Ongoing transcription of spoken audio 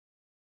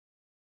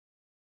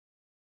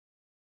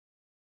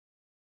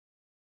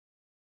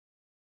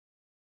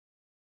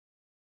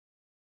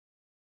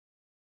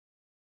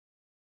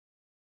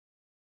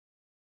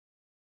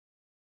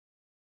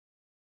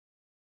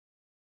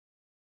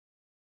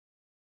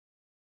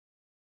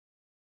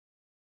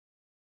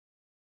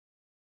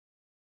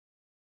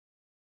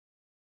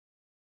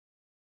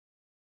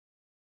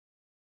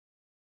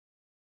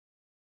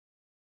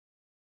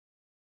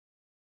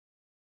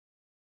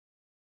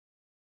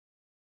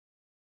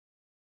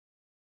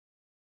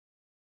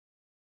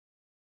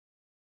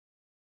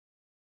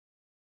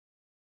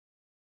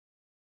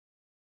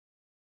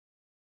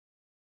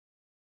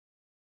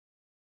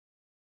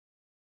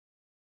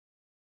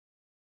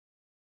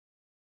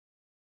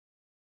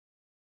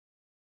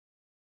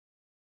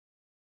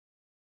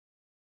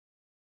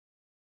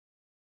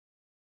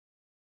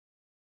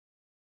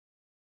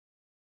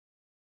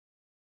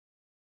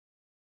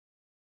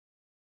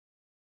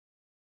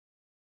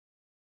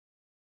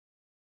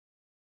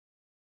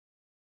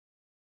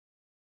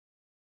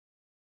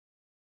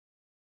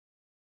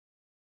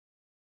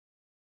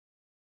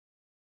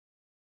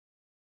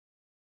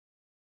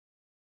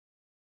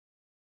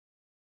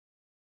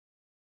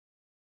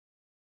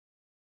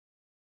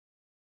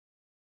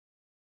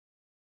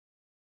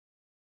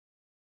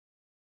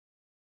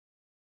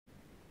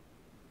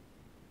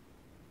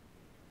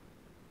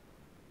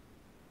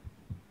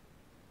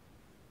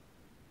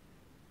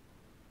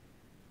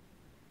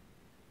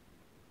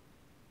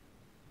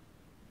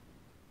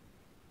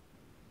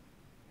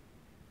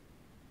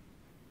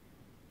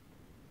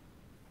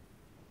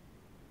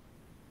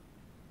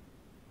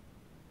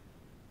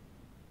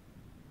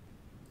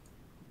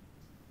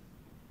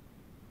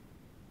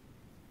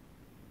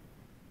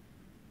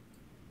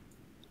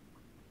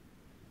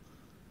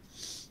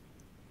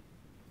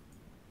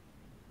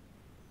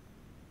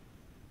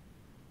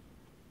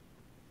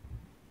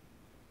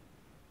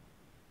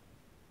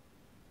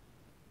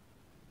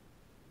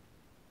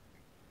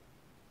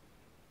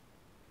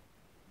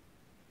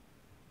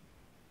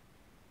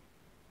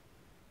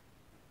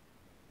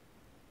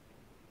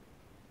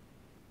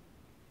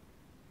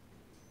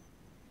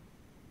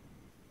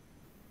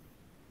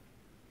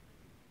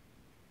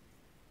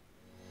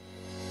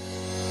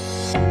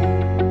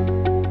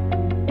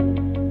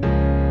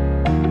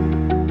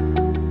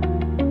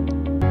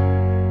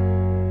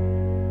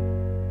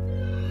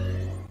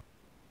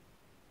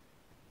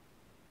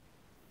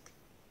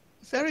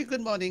very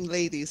good morning,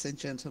 ladies and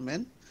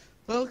gentlemen.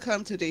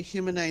 Welcome to the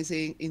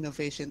Humanizing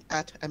Innovation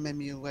at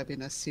MMU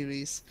webinar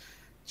series.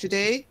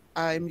 Today,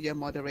 I'm your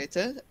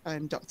moderator.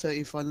 I'm Dr.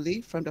 Yvonne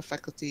Lee from the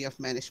Faculty of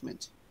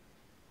Management.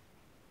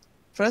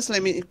 First,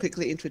 let me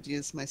quickly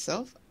introduce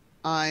myself.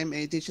 I'm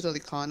a digital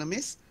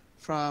economist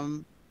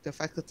from the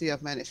Faculty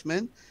of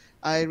Management.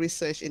 I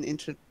research in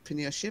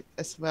entrepreneurship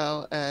as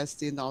well as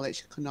the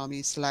knowledge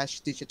economy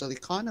 / digital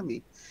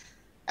economy.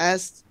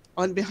 As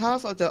on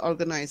behalf of the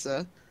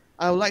organizer,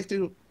 I would like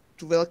to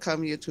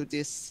welcome you to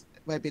this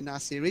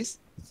webinar series.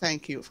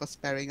 Thank you for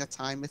sparing your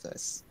time with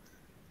us.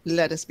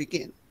 Let us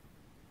begin.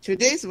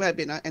 Today's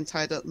webinar,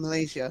 entitled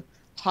Malaysia,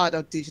 Heart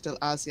of Digital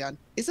ASEAN,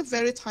 is a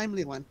very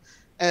timely one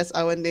as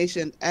our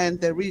nation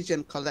and the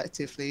region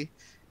collectively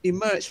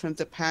emerge from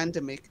the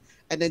pandemic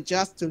and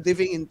adjust to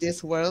living in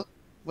this world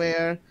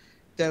where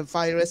the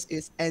virus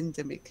is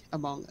endemic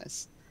among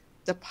us.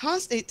 The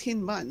past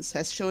 18 months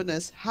has shown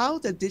us how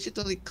the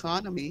digital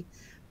economy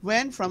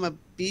went from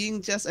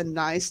being just a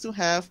nice to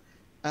have,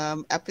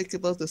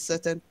 applicable to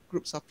certain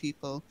groups of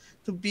people,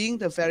 to being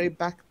the very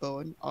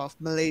backbone of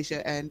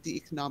Malaysia and the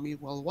economy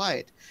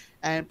worldwide,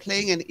 and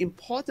playing an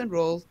important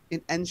role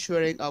in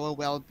ensuring our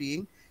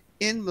well-being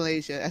in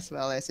Malaysia as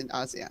well as in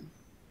ASEAN.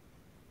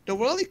 The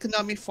World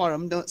Economic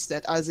Forum notes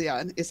that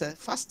ASEAN is the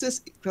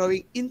fastest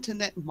growing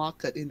internet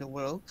market in the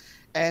world,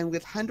 and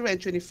with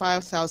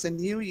 125,000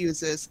 new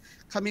users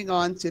coming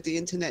on to the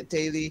internet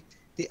daily,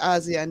 the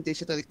ASEAN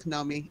digital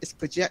economy is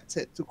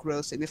projected to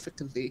grow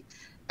significantly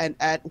and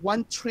add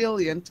 1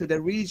 trillion to the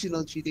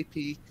regional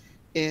GDP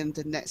in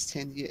the next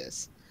 10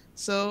 years.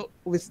 So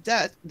with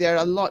that, there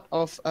are a lot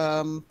of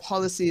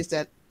policies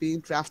that being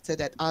drafted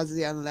at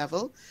ASEAN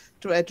level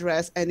to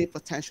address any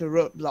potential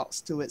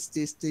roadblocks towards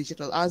this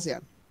digital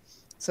ASEAN.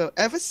 So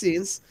ever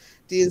since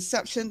the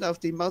inception of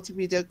the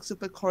Multimedia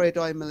Super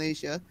Corridor in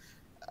Malaysia,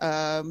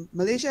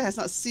 Malaysia has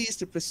not ceased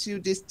to pursue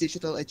this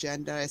digital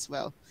agenda as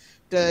well.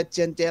 The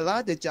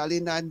Jendela, the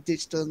Jalinan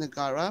Digital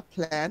Negara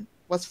plan,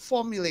 was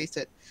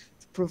formulated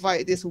to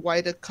provide this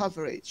wider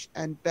coverage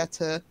and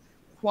better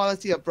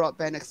quality of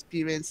broadband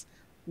experience,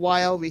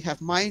 while we have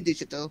My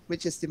Digital,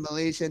 which is the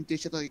Malaysian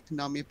digital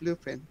economy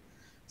blueprint.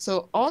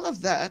 So all of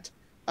that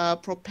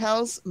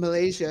propels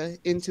Malaysia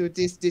into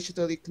this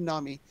digital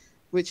economy,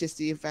 which is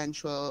the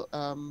eventual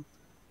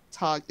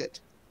target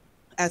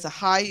as a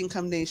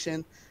high-income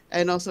nation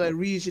and also a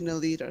regional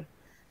leader.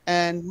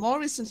 And more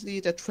recently,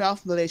 the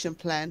 12th Malaysian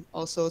Plan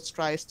also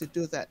strives to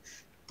do that,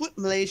 put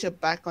Malaysia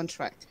back on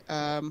track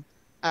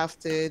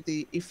after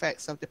the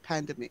effects of the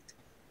pandemic.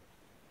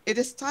 It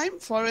is time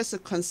for us to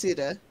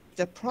consider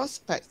the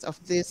prospects of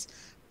this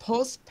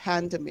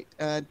post-pandemic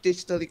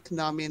digital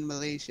economy in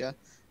Malaysia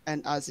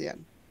and ASEAN.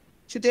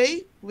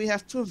 Today, we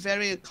have two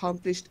very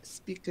accomplished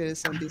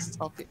speakers on this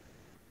topic.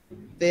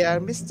 They are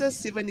Mr.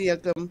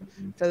 Sivaniyagam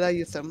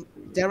Velayutham,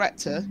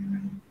 Director,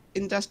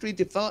 Industry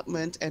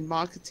Development and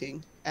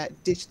Marketing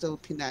at Digital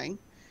Penang,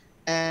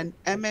 and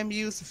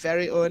MMU's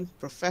very own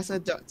Professor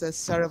Dr.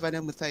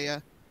 Saravana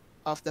Muthaya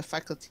of the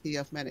Faculty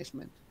of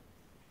Management.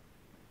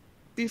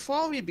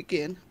 Before we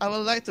begin, I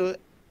would like to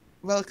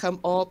welcome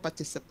all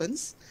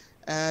participants,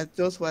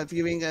 those who are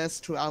viewing us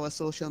through our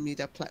social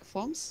media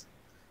platforms.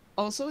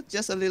 Also,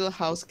 just a little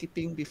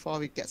housekeeping before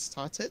we get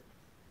started.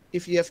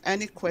 If you have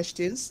any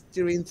questions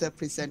during the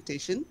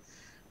presentation,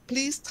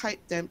 please type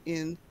them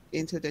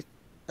into the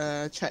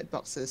chat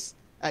boxes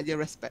at your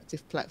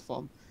respective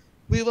platform.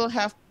 We will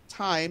have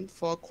time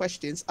for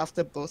questions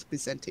after both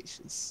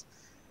presentations.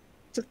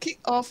 To kick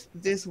off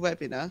this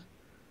webinar,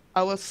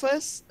 our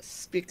first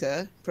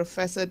speaker,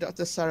 Professor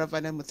Dr.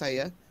 Saravana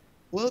Muthaya,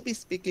 will be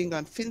speaking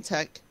on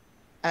fintech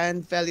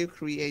and value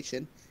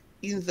creation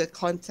in the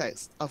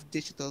context of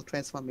digital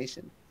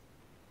transformation.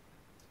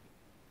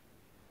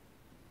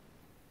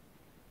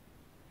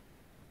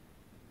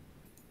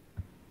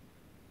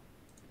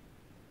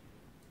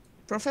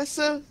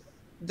 Professor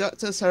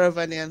Dr.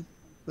 Saravana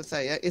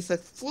Muthaya is a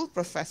full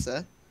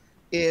professor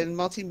in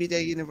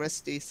Multimedia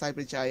University,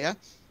 Cyberjaya,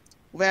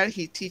 where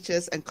he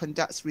teaches and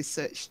conducts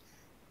research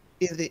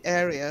in the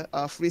area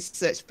of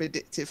research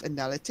predictive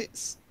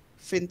analytics,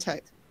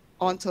 fintech,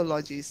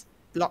 ontologies,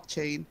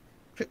 blockchain,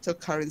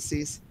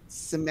 cryptocurrencies,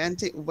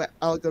 semantic web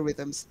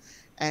algorithms,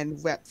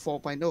 and Web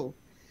 4.0.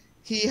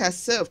 He has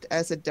served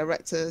as a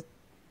director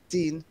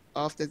dean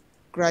of the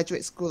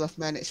Graduate School of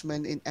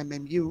Management in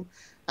MMU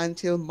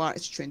until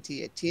March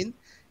 2018,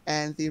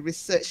 and the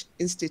Research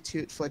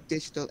Institute for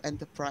Digital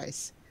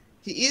Enterprise.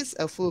 He is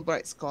a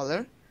Fulbright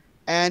Scholar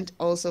and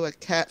also a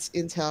CATS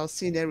Intel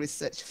Senior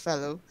Research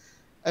Fellow,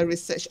 a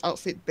research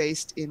outfit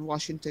based in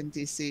Washington,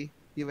 D.C.,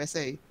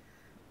 USA.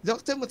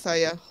 Dr.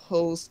 Muthaya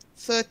holds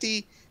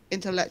 30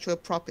 intellectual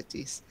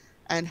properties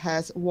and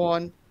has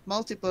won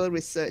multiple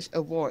research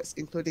awards,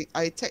 including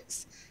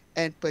ITEX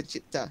and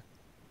Pencipta.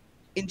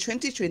 In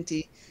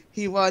 2020,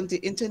 he won the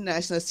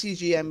International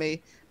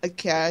CGMA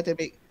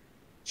Academic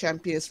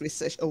Champions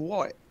Research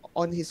Award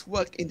on his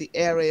work in the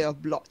area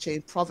of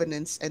blockchain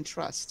provenance and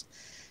trust.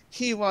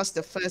 He was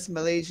the first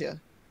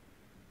Malaysia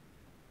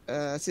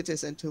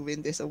citizen to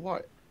win this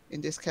award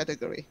in this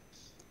category.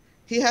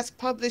 He has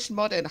published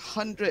more than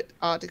 100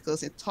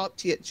 articles in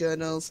top-tier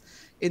journals,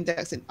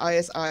 indexed in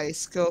ISI,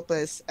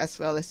 Scopus, as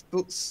well as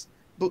books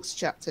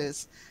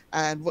chapters,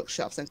 and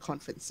workshops and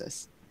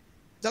conferences.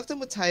 Dr.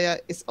 Mutaya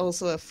is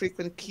also a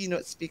frequent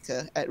keynote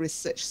speaker at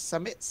research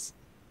summits,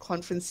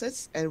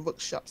 conferences, and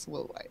workshops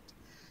worldwide.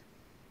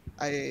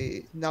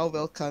 I now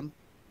welcome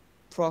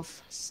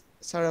Prof.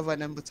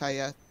 Saravanan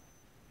Mutaya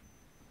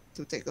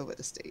to take over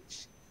the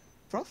stage.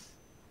 Prof?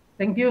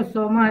 Thank you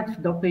so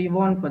much, Dr.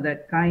 Yvonne, for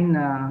that kind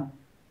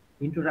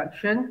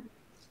introduction.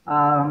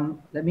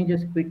 Let me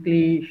just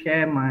quickly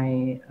share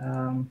my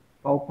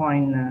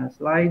PowerPoint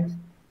slides.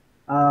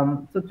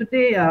 So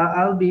today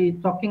I'll be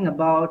talking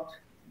about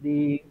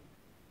in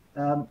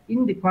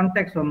the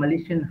context of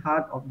Malaysian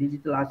Heart of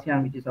Digital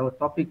ASEAN, which is our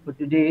topic for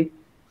today.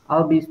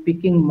 I'll be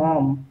speaking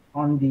more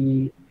on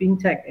the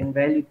fintech and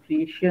value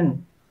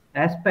creation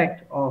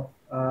aspect of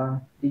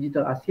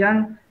digital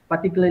ASEAN,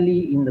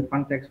 particularly in the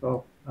context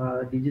of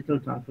digital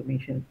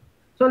transformation.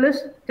 So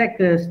let's take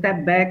a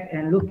step back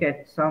and look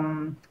at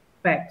some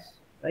facts,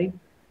 right?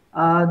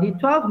 The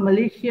 12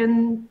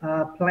 Malaysian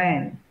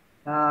plan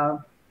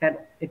had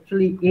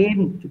actually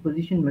aimed to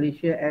position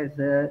Malaysia as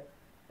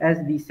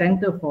the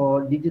center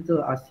for digital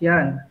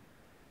ASEAN.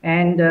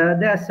 And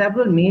there are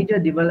several major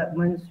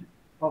developments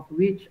of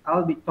which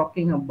I'll be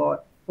talking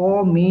about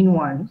four main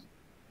ones,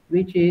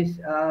 which is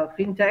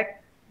fintech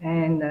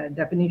and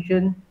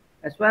definition,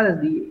 as well as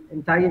the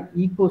entire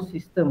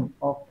ecosystem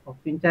of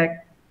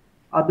fintech.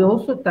 I'll be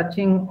also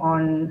touching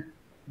on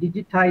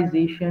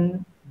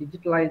digitalization,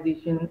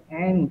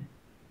 and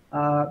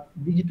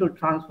digital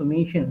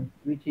transformation,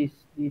 which is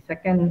the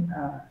second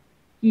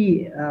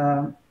key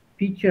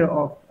feature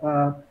of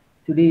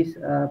today's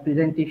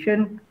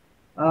presentation.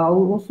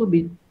 I'll also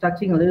be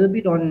touching a little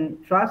bit on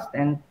trust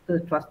and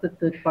trusted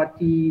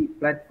third-party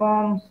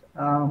platforms.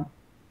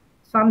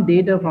 Some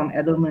data from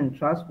Edelman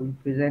Trust will be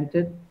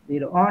presented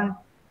later on.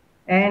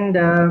 And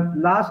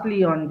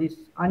lastly, on this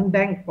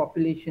unbanked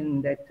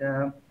population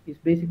that is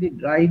basically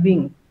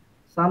driving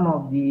some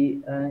of the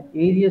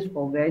areas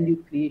for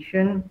value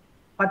creation,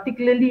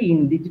 particularly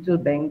in digital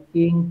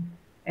banking,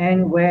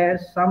 and where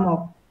some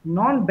of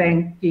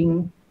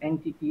non-banking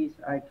entities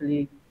are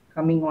actually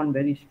coming on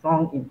very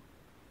strong in.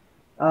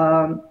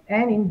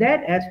 And in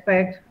that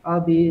aspect,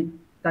 I'll be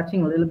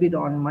touching a little bit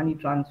on money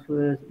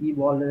transfers,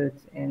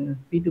 e-wallets, and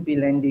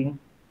P2P lending,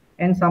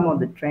 and some of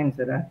the trends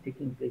that are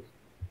taking place.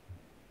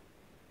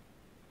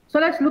 So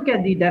let's look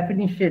at the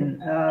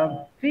definition.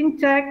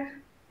 Fintech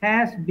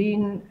has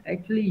been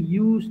actually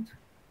used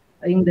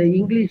in the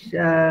English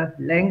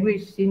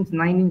language since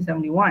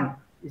 1971.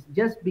 It's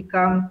just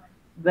become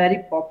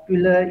very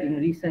popular in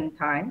recent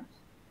times.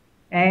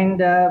 And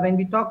when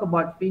we talk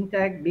about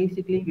fintech,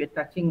 basically we're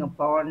touching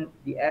upon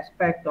the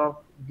aspect of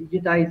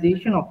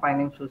digitization of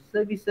financial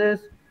services,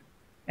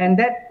 and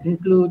that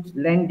includes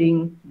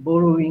lending,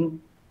 borrowing,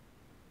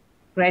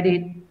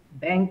 credit,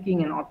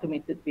 banking, and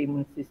automated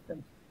payment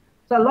systems.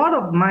 So a lot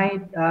of my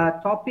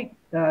talk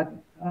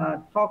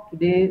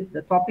today,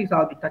 the topics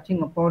I'll be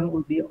touching upon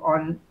will be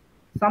on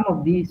some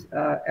of these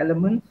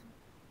elements.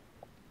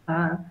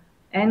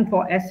 And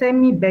for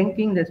SME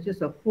banking, there's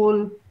just a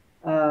full,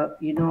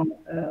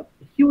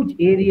 huge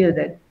area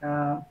that,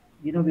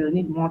 we'll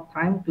need more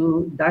time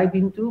to dive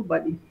into,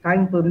 but if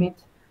time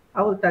permits,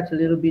 I will touch a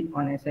little bit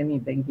on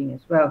SME banking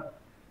as well.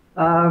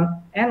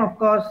 And of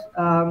course,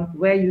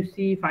 where you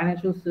see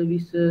financial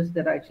services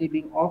that are actually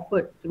being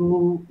offered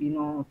through,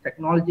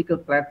 technological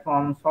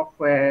platforms,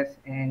 softwares,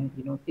 and,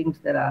 things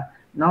that are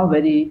now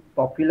very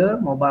popular,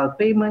 mobile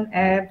payment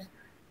apps,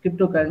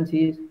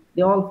 cryptocurrencies,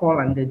 they all fall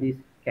under this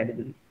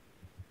category.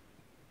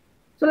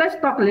 So let's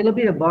talk a little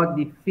bit about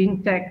the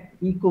fintech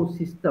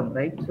ecosystem,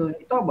 right? So when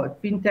we talk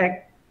about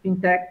fintech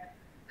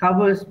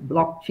covers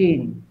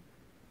blockchain.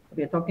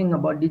 We're talking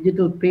about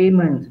digital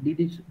payments,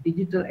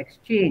 digital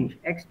exchange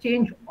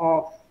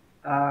of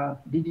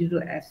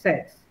digital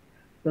assets.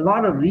 There's a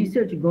lot of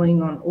research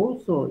going on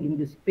also in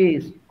this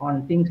space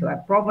on things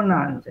like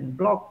provenance and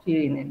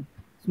blockchain and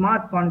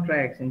smart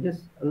contracts, and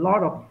just a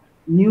lot of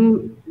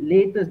new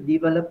latest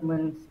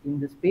developments in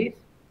the space.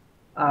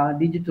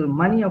 Digital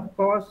money, of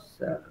course,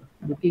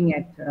 looking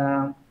at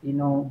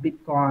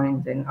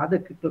bitcoins and other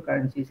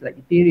cryptocurrencies like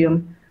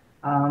Ethereum,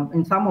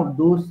 and some of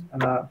those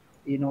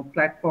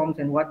platforms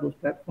and what those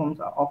platforms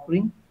are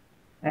offering.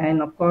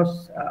 And of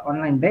course,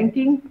 online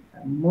banking.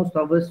 Most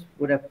of us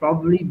would have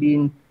probably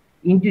been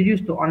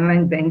introduced to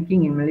online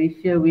banking in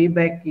Malaysia way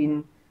back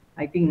in,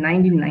 I think,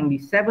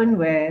 1997,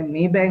 where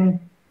Maybank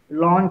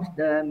launched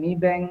the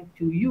Maybank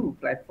 2U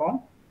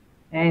platform.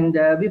 And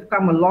we've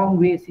come a long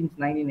way since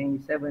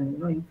 1997.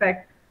 In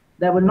fact,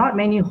 there were not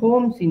many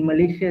homes in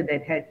Malaysia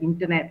that had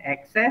internet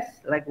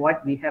access like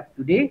what we have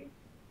today.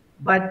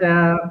 But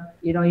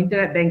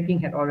internet banking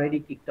had already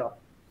kicked off.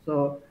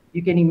 So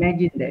you can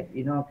imagine that,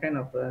 kind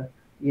of,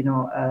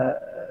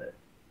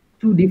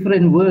 two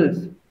different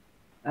worlds.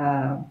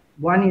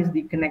 One is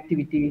the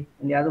connectivity,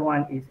 and the other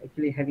one is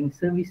actually having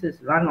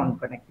services run on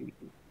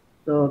connectivity.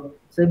 So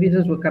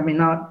services were coming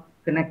out,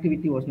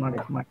 connectivity was not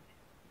as much.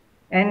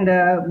 And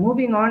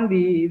moving on,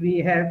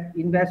 we have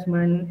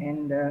investment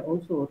and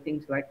also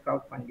things like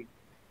crowdfunding.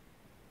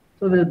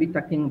 So we'll be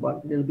talking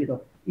about a little bit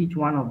of each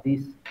one of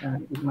these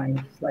in my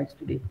slides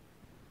today.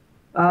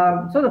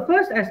 So the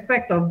first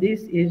aspect of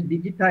this is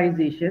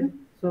digitization.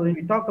 So when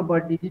we talk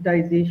about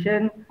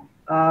digitization,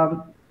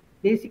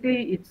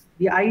 basically it's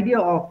the idea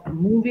of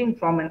moving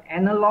from an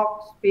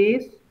analog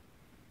space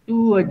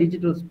to a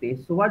digital space.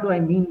 So what do I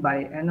mean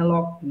by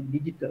analog to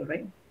digital,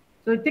 right?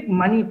 So take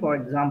money, for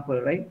example,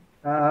 right?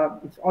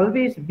 It's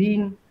always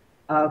been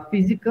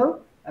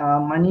physical,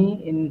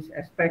 money in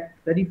aspect,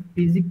 very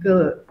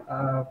physical,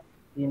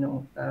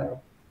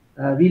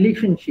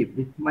 relationship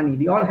with money.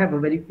 We all have a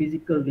very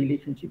physical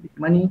relationship with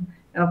money.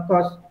 And of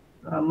course,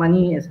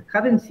 money as a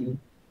currency.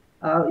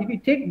 If you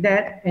take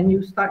that and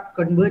you start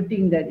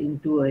converting that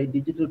into a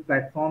digital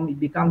platform, it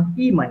becomes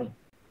e-money.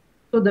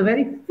 So the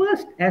very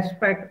first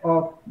aspect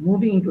of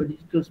moving into a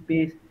digital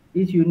space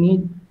is you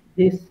need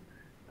this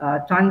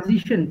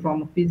transition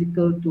from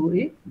physical to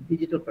a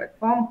digital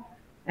platform.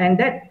 And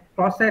that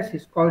process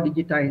is called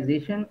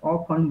digitization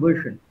or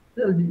conversion.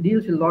 So it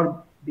deals a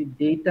lot with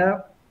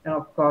data and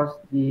of course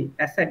the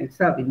asset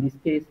itself, in this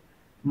case,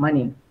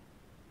 money.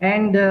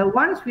 And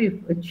once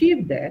we've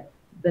achieved that,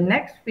 the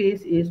next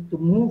phase is to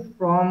move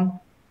from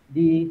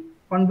the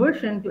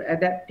conversion to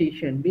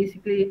adaptation.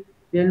 Basically,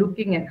 we're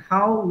looking at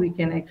how we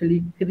can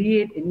actually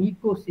create an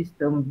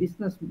ecosystem,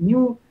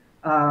 new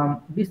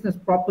business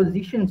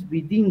propositions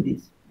within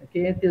this.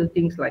 Okay, until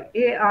things like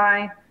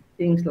AI,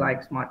 things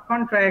like smart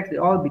contracts, they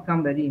all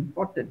become very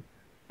important.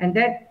 And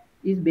that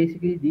is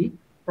basically the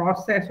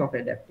process of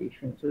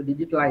adaptation, so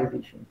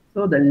digitalization.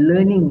 So the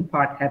learning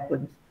part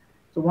happens.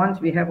 So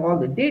once we have all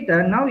the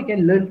data, now we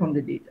can learn from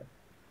the data.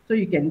 So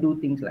you can do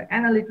things like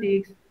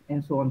analytics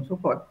and so on and so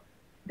forth.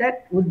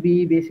 That would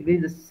be basically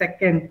the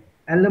second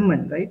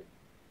element, right?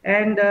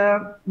 And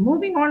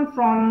moving on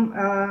from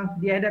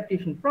the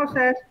adaptation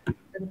process,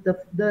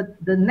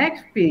 the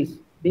next phase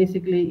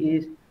basically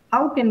is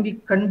how can we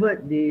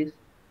convert this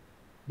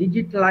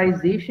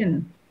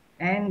digitalization,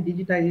 and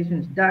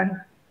digitization is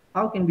done,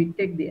 how can we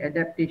take the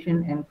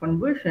adaptation and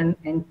conversion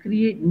and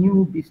create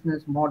new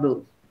business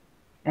models?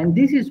 And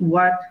this is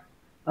what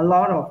a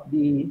lot of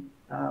the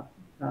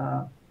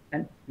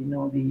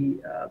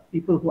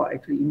people who are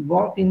actually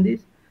involved in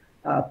this,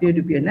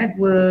 peer-to-peer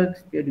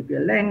networks,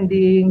 peer-to-peer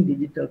lending,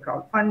 digital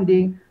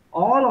crowdfunding,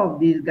 all of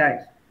these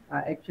guys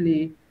are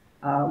actually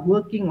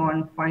working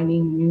on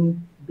finding new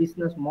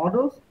business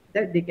models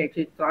that they can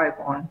actually thrive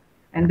on,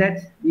 and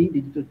that's the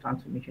digital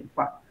transformation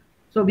part.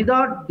 So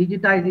without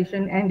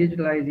digitization and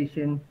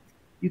digitalization,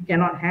 you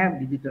cannot have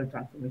digital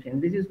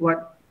transformation. This is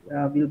what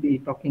we'll be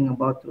talking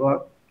about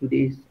throughout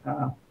today's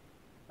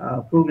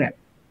program.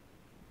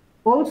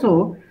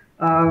 Also,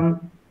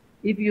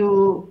 if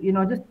you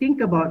just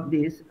think about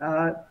this,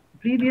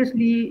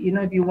 previously,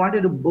 if you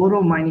wanted to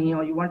borrow money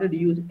or you wanted to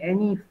use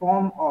any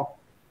form of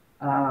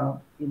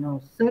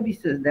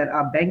services that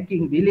are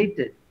banking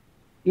related,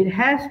 it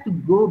has to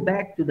go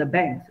back to the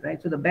banks,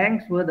 right? So the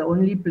banks were the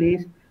only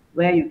place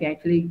where you can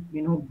actually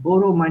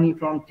borrow money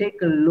from,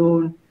 take a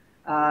loan,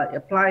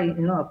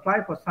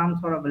 apply for some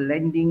sort of a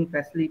lending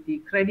facility,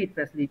 credit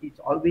facility. It's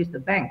always the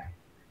bank.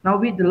 Now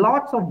with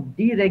lots of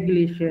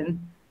deregulation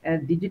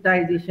and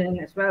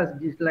digitization as well as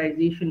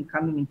digitalization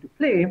coming into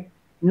play,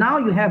 now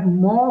you have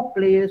more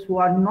players who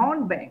are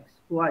non-banks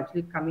who are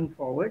actually coming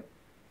forward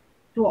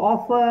to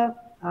offer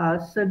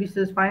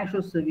services,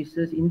 financial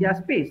services in their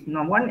space.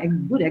 Now,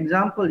 one good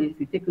example is,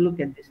 if you take a look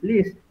at this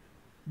list,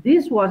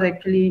 this was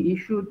actually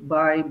issued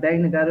by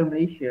Bank Negara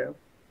Malaysia.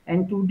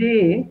 And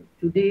today,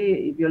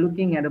 if you're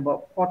looking at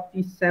about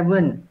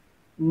 47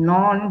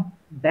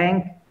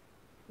 non-bank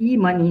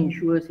e-money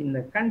issuers in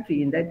the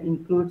country, and that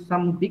includes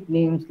some big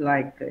names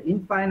like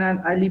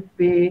Infinite,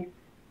 Alipay,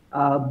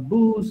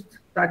 Boost,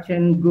 Touch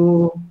and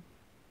Go,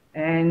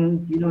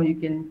 and you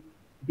can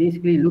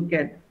basically look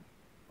at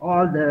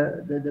all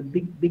the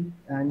big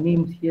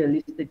names here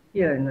listed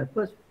here. And the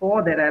first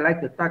four that I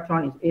like to touch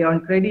on is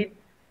Aeon Credit.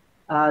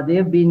 They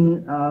have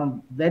been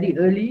very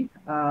early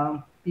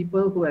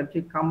people who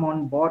actually come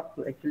on board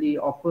to actually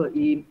offer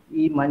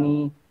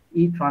e-money,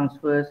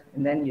 e-transfers.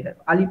 And then you have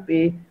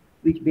Alipay,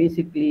 which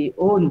basically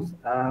owns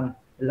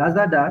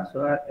Lazada.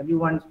 So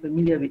everyone's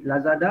familiar with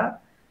Lazada.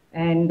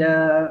 And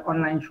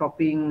online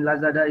shopping,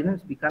 Lazada,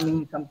 it's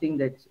becoming something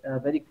that's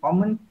very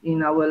common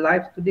in our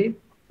lives today.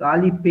 So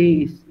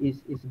Alipay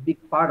is a big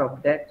part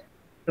of that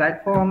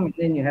platform. And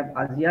then you have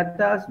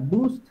Axiata's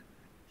Boost.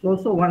 It's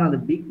also one of the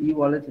big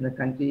e-wallets in the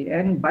country.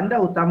 And Bandar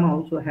Utama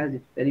also has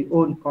its very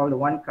own called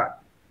One Card.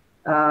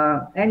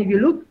 And if you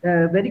look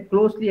very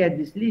closely at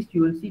this list,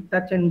 you will see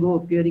Touch and Go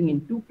appearing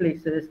in two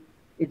places.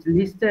 It's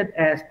listed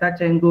as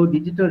Touch and Go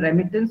Digital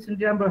Remittance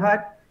Sdn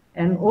Bhd,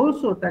 and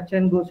also Touch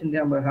and Go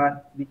Sdn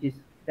Bhd, which is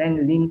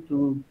then linked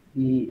to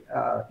the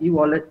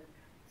e-wallet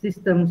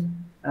systems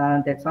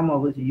that some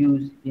of us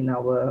use in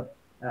our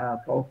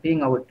for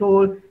paying our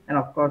toll, and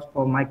of course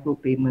for micro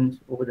payments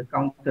over the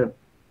counter.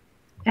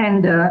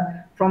 And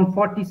from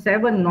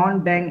 47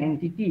 non-bank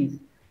entities,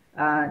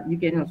 you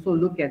can also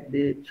look at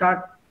the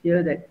chart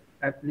here that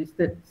I've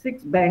listed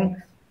 6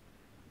 banks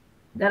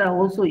that are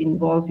also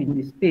involved in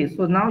this space.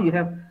 So now you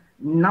have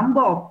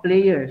number of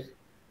players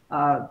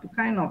to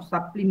kind of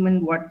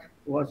supplement what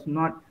was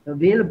not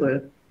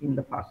available in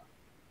the past.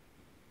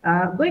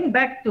 Going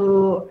back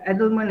to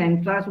Edelman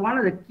and Trust, one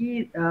of the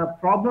key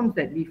problems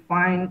that we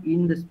find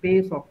in the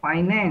space of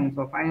finance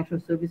or financial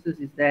services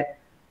is that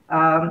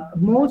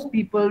most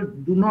people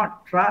do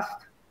not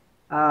trust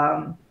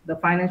the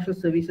financial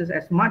services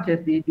as much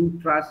as they do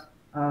trust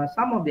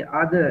some of the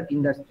other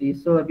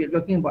industries. So if you're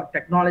talking about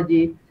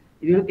technology,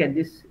 if you look at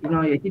this,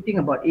 you're hitting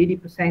about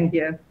 80%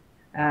 here,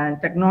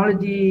 and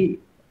technology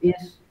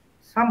is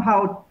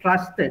somehow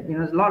trusted.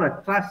 There's a lot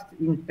of trust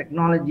in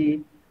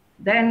technology.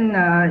 Then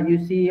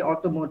you see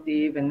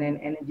automotive and then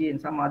energy and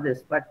some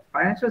others. But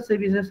financial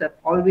services have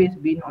always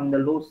been on the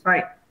low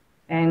side.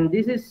 And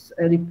this is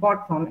a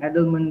report from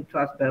Edelman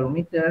Trust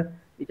Barometer,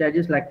 which I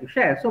just like to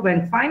share. So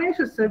when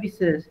financial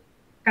services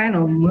kind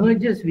of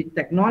merges with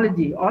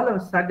technology, all of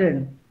a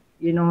sudden,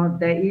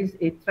 there is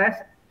a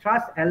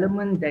trust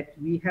element that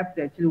we have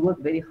to actually work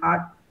very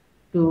hard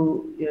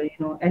to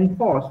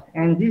enforce.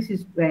 And this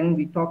is when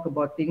we talk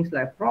about things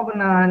like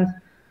provenance,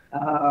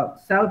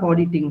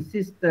 self-auditing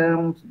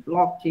systems,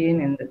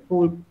 blockchain, and the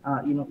whole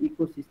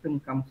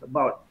ecosystem comes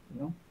about.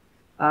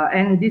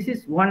 And this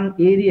is one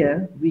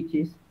area which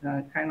is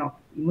kind of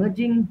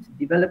emerging,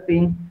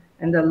 developing,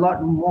 and a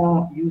lot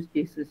more use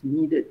cases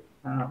needed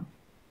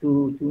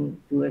to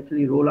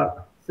actually roll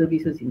out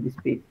services in this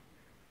space.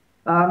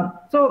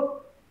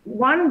 So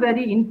one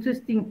very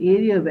interesting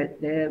area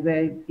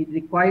where it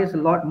requires a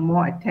lot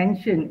more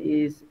attention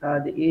is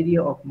the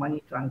area of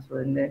money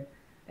transfer.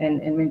 And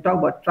when we talk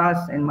about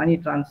trust and money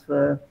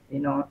transfer, we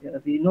know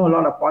a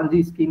lot of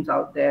Ponzi schemes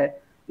out there.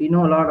 We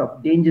know a lot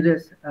of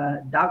dangerous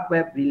dark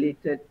web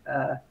related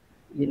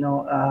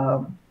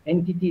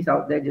entities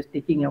out there just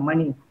taking your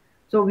money.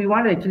 So we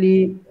want to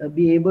actually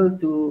be able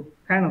to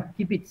kind of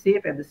keep it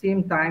safe, at the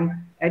same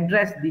time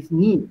address this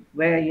need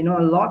where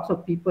lots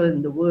of people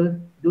in the world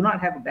do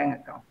not have a bank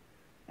account,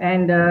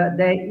 and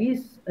there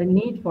is a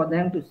need for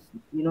them to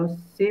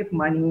save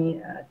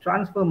money,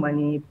 transfer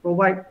money,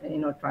 provide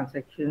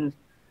transactions,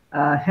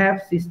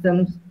 have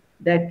systems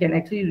that can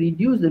actually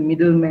reduce the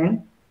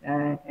middleman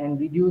and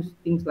reduce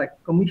things like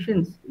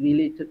commissions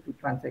related to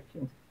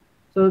transactions.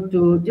 So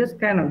to just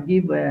kind of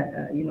give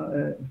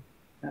a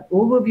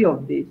overview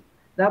of this,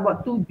 there are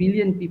about 2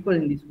 billion people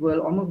in this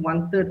world. Almost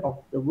 1/3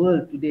 of the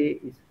world today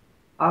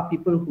are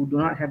people who do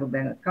not have a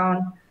bank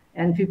account,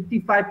 and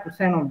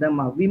 55% of them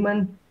are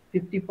women.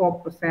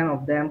 54%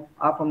 of them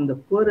are from the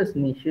poorest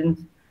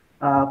nations.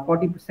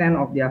 40%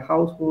 of their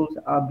households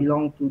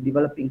belong to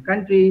developing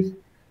countries,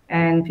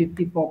 and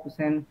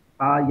 54%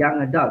 are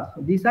young adults.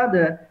 So these are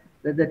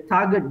the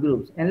target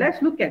groups. And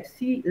let's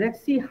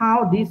see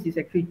how this is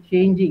actually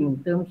changing in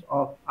terms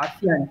of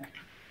ASEAN.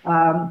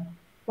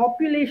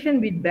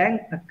 Population with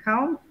bank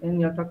account, and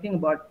you're talking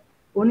about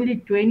only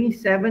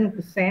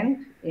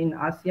 27% in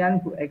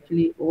ASEAN who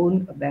actually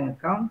own a bank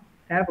account,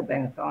 have a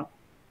bank account.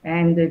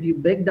 And if you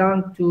break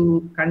down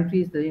to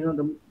countries, the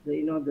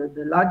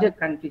larger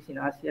countries in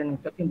ASEAN,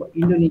 you're talking about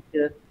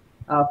Indonesia,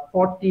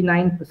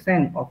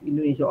 49% of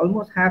Indonesia,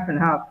 almost half and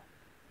half,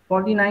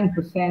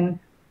 49%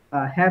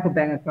 have a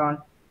bank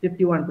account,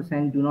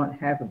 51% do not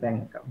have a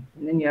bank account.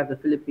 And then you have the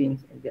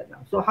Philippines and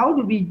Vietnam. So how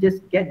do we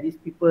just get these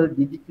people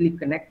digitally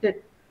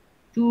connected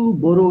to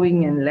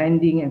borrowing and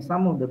lending and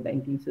some of the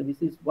banking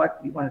services, what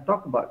we want to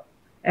talk about?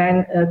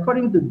 And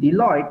according to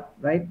Deloitte,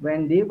 right,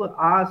 when they were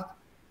asked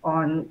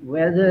on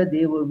whether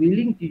they were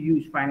willing to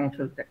use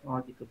financial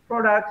technological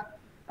products,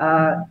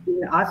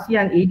 in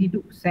ASEAN,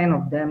 82%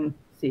 of them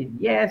said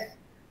yes.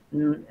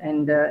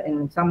 And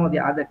in some of the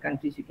other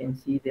countries, you can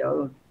see they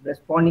are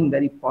responding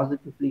very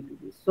positively to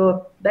this.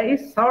 So there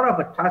is sort of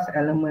a trust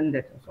element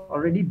that is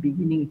already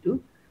beginning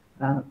to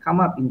come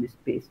up in this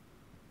space.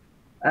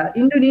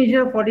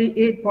 Indonesia,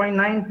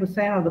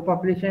 48.9% of the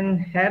population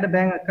had a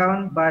bank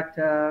account, but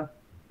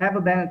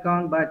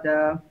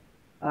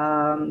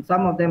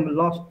some of them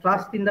lost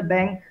trust in the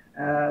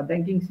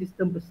banking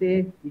system per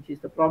se, which is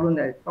the problem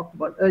that I talked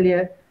about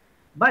earlier.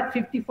 But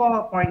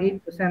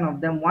 54.8%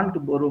 of them want to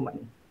borrow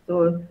money.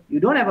 So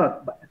you don't have an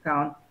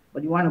account,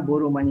 but you want to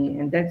borrow money,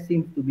 and that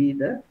seems to be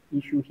the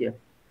issue here.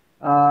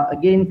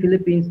 Again,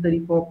 Philippines,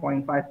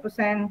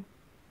 34.5%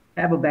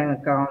 have a bank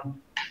account,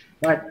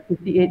 but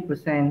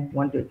 58%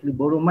 want to actually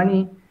borrow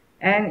money.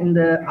 And in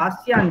the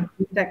ASEAN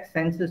Fintech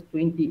Census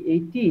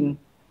 2018,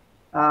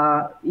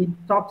 it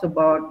talks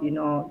about,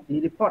 the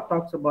report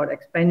talks about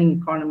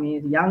expanding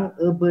economies, young,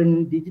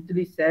 urban,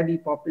 digitally savvy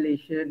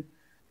population,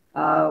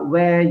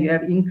 where you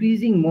have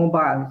increasing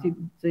mobile.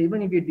 So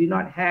even if you do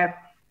not have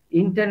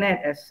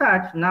internet as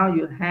such, now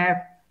you have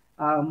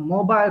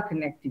mobile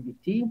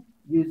connectivity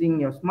using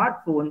your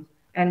smartphones,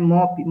 and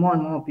more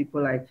and more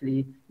people are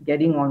actually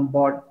getting on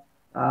board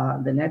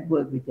the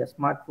network with their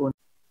smartphone.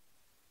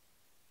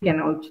 You can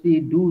actually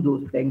do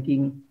those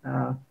banking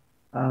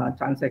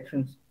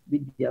transactions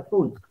with their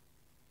phones.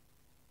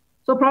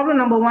 So problem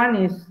number one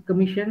is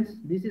commissions.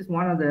 This is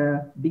one of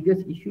the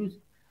biggest issues.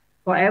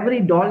 For every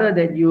dollar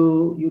that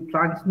you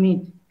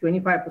transmit,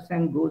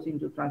 25% goes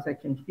into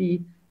transaction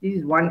fee. This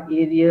is one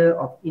area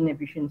of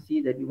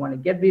inefficiency that we want to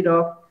get rid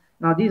of.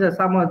 Now, these are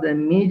some of the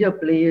major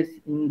players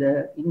in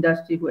the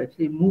industry who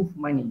actually move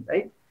money,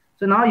 right?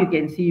 So now you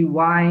can see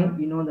why,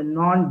 the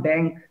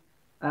non-bank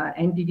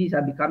entities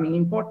are becoming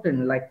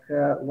important, like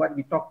what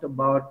we talked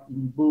about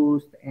in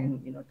Boost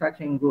and, Touch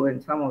and Go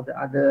and some of the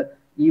other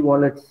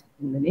e-wallets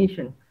in the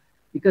nation,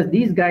 because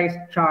these guys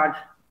charge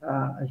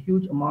a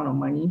huge amount of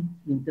money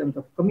in terms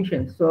of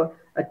commissions. So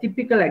a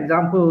typical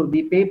example would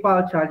be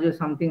PayPal charges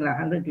something like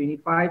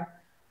 $125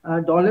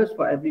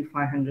 for every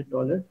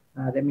 $500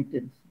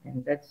 remittance,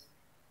 and that's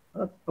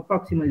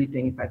approximately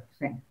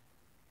 25%.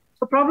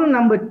 So problem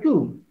number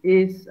two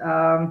is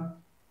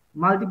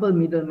multiple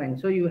middlemen.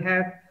 So you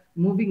have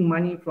moving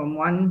money from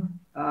one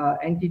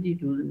entity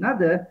to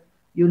another.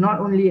 You not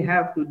only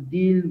have to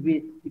deal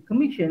with the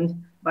commissions,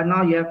 but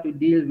now you have to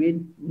deal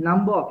with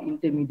number of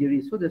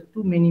intermediaries. So there's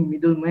too many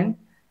middlemen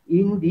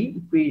in the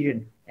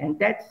equation, and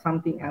that's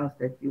something else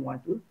that you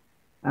want to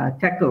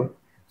tackle.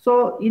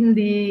 So in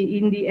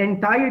the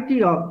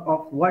entirety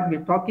of what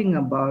we're talking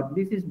about,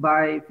 this is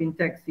by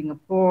FinTech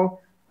Singapore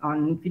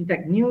on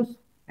FinTech News,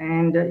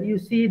 and you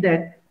see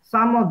that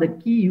some of the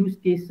key use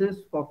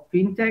cases for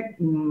FinTech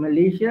in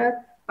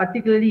Malaysia,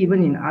 particularly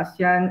even in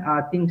ASEAN,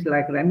 are things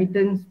like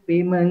remittance,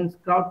 payments,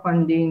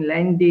 crowdfunding,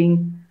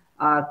 lending,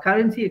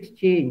 currency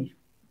exchange,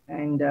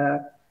 and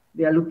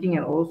we are looking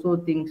at also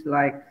things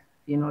like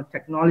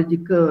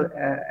technological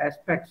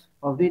aspects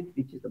of it,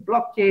 which is the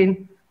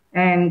blockchain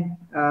and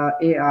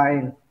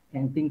AI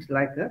and things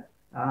like a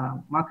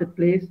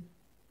marketplace,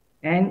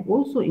 and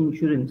also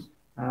insurance,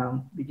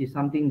 which is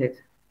something that's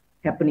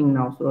happening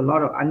now. So a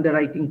lot of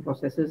underwriting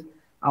processes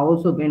are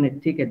also going to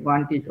take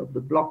advantage of the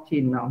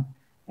blockchain now,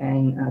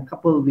 and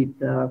coupled with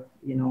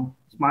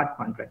smart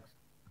contracts.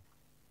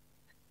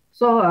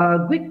 So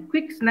a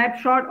quick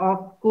snapshot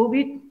of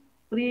COVID,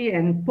 pre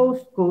and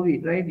post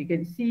COVID, right? You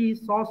can see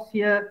source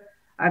here.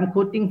 I'm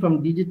quoting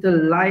from Digital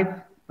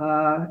Life,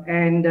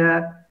 and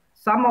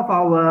some of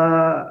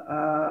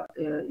our,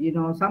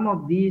 some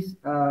of these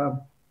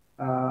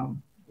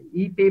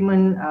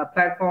e-payment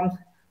platforms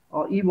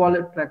or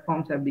e-wallet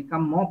platforms have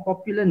become more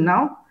popular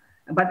now.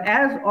 But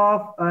as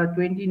of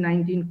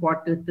 2019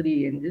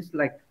 Q3, and just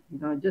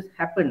just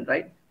happened,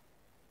 right?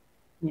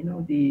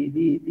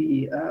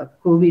 The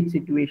COVID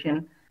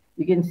situation,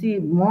 you can see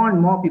more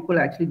and more people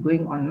are actually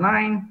going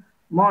online.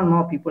 More and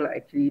more people are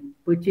actually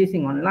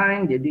purchasing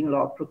online. They're doing a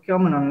lot of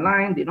procurement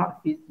online. They're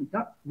not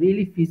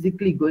really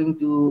physically going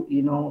to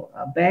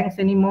banks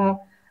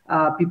anymore.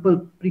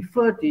 People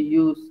prefer to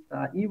use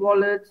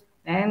e-wallets,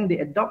 and the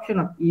adoption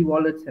of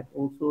e-wallets have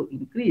also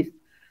increased.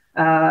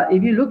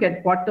 If you look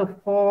at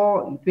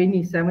Q4 in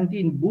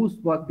 2017,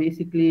 Boost was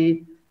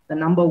basically the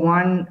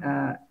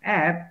 #1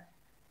 app.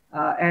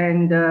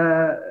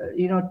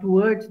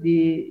 Towards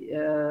the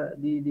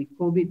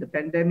COVID, the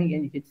pandemic,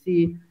 and you can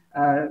see,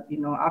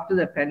 after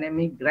the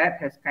pandemic, Grab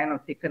has kind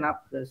of taken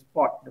up the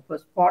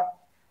first spot.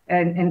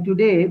 And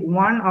today,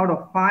 1 out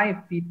of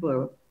 5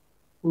 people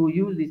who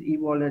use these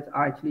e-wallets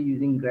are actually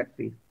using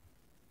GrabPay.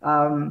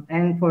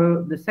 And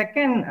for the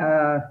second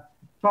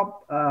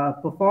top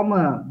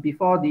performer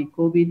before the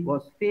COVID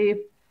was Fave,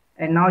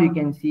 and now you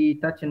can see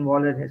Touch and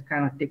Wallet has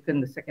kind of taken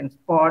the second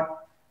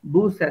spot.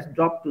 Boost has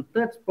dropped to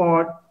third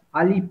spot.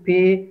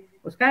 Alipay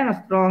was kind of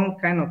strong,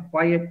 kind of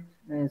quiet,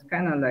 and it's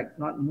kind of like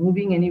not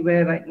moving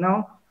anywhere right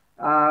now.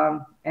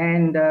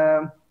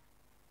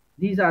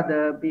 These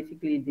are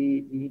basically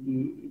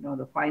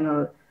the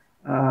final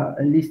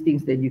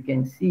listings that you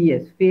can see,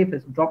 as Fave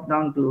has dropped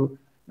down to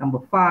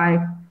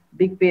 #5,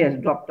 BigPay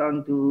has dropped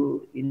down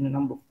to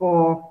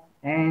 #4,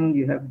 and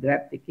you have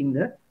Grab taking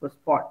the first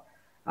spot.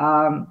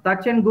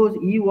 Touch and Go's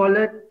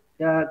e-wallet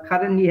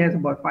currently has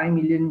about 5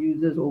 million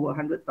users, over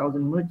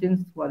 100,000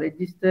 merchants who are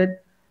registered.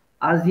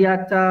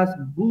 Axiata's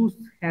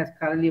Boost has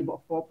currently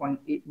about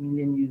 4.8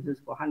 million users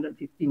for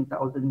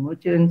 115,000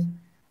 merchants,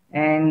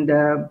 and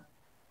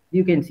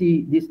you can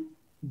see this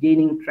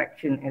gaining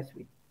traction as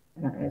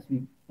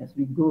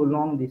we go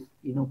along this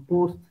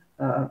post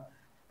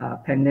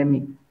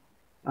pandemic.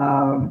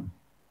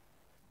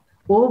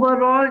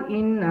 Overall,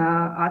 in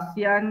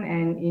ASEAN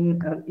and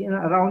in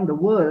around the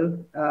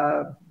world,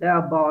 there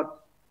are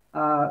about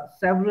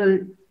several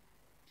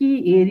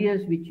key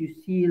areas which you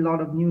see a lot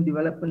of new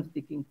developments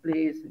taking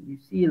place. You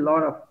see a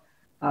lot of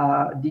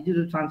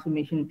digital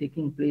transformation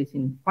taking place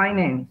in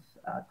finance,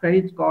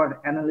 credit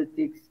score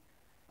analytics,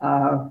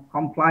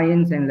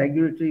 compliance and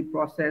regulatory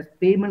process,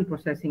 payment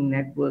processing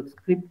networks,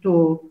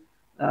 crypto,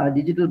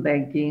 digital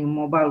banking,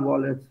 mobile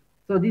wallets.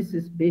 So this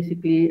is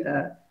basically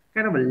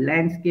kind of a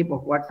landscape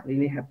of what's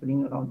really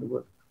happening around the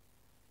world.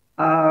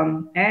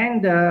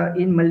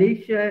 In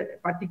Malaysia,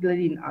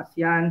 particularly in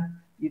ASEAN,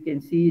 you can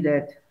see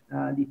that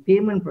the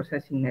payment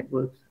processing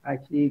networks are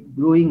actually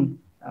growing,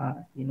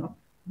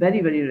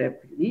 very, very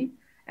rapidly.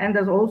 And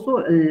there's also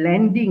a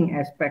lending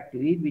aspect to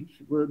it,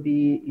 which will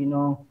be,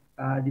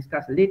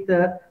 discussed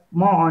later.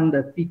 More on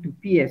the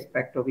P2P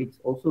aspect of it's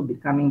also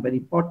becoming very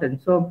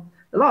important. So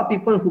a lot of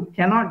people who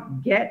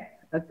cannot get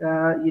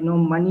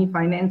money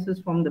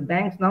finances from the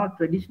banks now,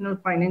 traditional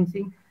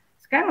financing,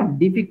 it's kind of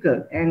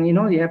difficult. And you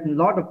have a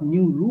lot of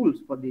new rules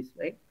for this,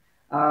 right?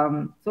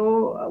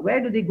 So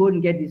where do they go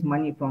and get this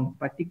money from?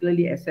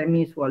 Particularly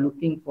SMEs who are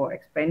looking for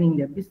expanding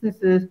their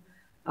businesses.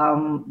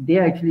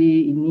 They're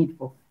actually in need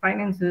for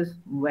finances.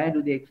 Where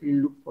do they actually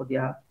look for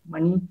their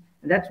money?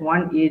 And that's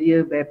one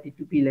area where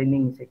P2P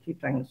lending is actually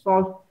trying to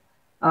solve.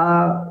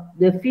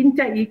 The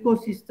fintech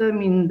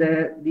ecosystem in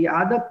the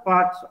other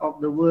parts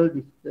of the world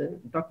is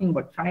talking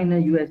about China,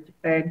 US,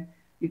 Japan.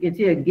 You can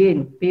see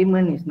again,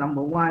 payment is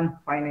number one,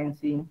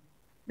 financing.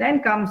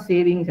 Then comes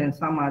savings and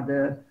some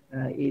other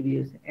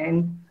areas.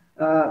 And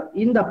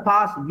in the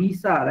past,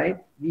 Visa, right?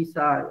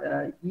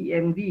 Visa,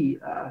 EMV,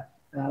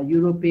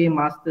 Europay,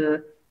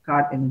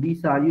 MasterCard, and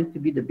Visa used to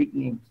be the big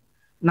names.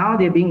 Now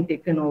they're being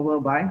taken over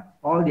by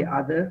all the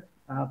other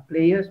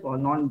players or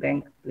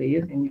non-bank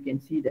players, and you can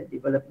see that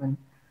development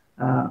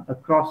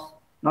across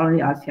not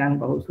only ASEAN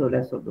but also the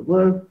rest of the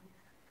world.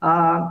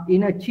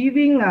 In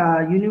achieving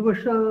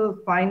universal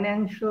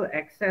financial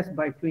access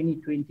by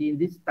 2020,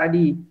 this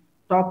study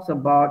talks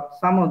about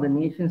some of the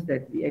nations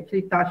that we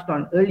actually touched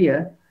on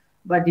earlier.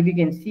 But if you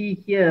can see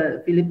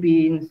here,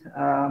 Philippines,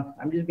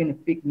 I'm just going to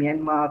pick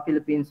Myanmar,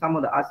 Philippines, some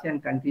of the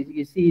ASEAN countries,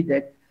 you see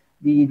that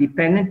the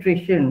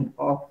penetration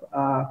of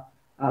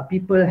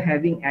people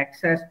having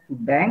access to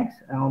banks,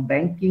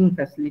 banking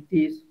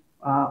facilities,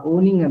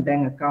 owning a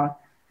bank account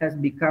has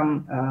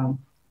become,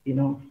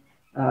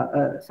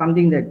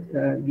 something that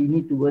we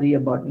need to worry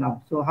about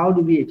now. So how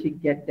do we actually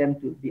get them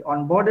to be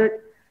onboarded?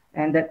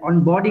 And that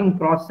onboarding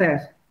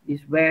process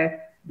is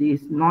where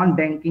these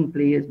non-banking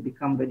players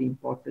become very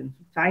important.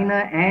 So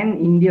China and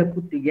India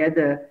put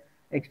together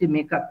actually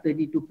make up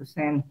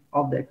 32%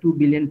 of the 2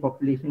 billion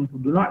population who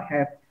do not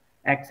have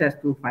access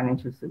to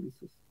financial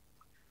services.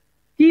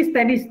 Key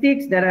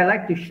statistics that I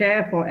like to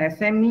share for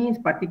SMEs,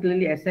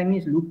 particularly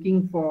SMEs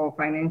looking for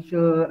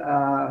financial,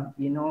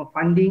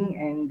 funding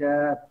and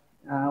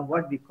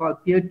what we call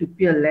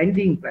peer-to-peer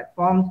lending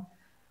platforms.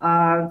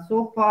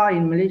 So far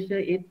in Malaysia,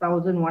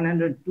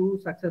 8,102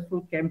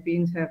 successful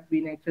campaigns have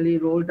been actually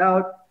rolled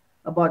out.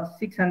 About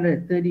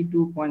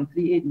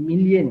 632.38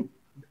 million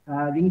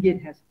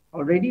ringgit has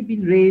already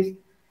been raised,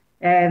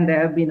 and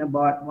there have been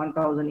about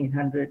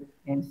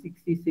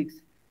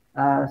 1,866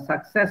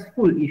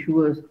 successful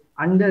issuers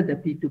under the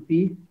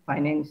P2P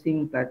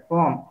financing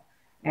platform.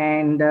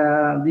 And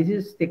this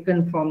is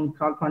taken from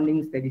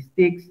crowdfunding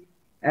statistics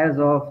as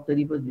of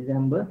 31st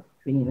December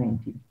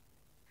 2019.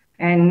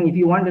 And if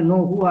you want to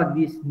know who are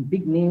these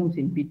big names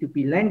in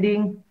P2P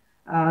lending,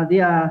 they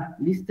are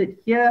listed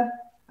here.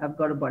 I've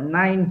got about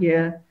 9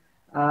 here.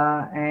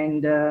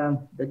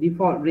 The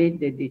default rate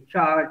that they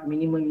charge,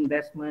 minimum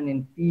investment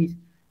and fees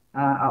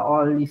are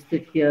all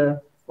listed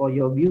here for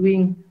your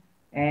viewing.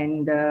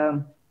 And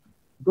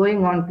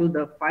going on to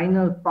the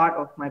final part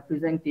of my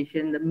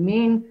presentation, the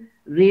main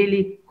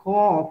really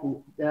core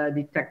of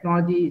the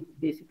technology is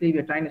basically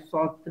we're trying to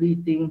solve 3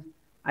 things.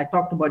 I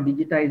talked about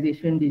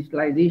digitization,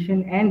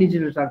 digitalization, and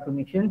digital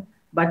transformation.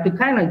 But to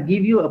kind of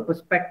give you a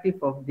perspective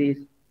of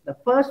this, the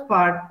first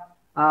part,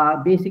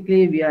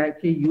 basically we are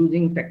actually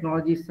using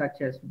technologies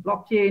such as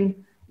blockchain,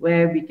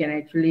 where we can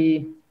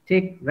actually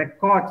take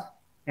records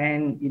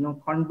and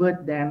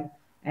convert them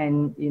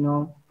and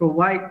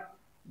provide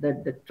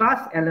the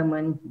trust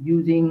element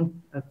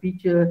using a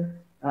feature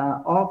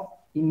of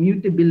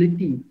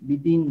immutability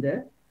within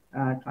the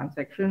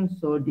transaction.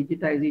 So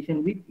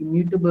digitization with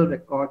immutable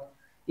records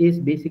is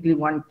basically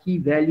one key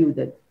value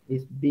that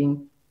is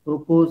being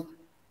proposed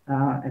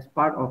as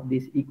part of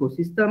this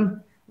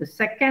ecosystem. The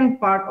second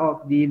part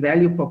of the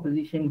value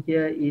proposition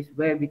here is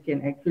where we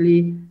can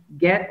actually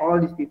get all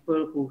these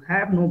people who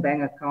have no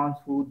bank accounts,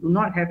 who do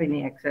not have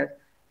any access,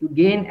 to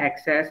gain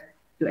access,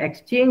 to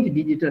exchange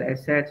digital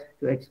assets,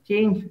 to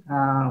exchange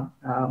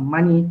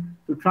money,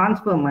 to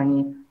transfer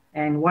money.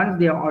 And once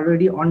they are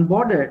already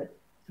onboarded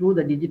through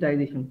the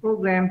digitization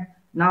program,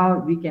 now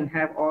we can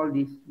have all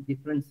these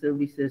different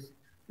services,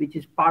 which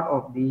is part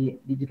of the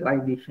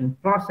digitalization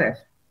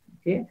process.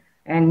 Okay,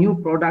 and new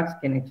products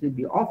can actually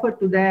be offered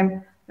to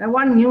them. And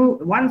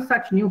one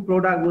such new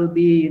product will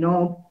be,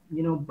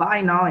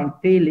 buy now and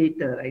pay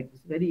later. Right,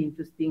 it's very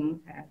interesting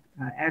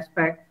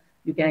aspect.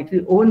 You can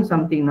actually own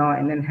something now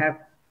and then have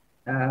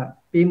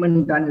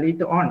payment done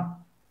later on,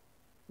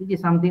 which is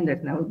something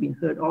that's never been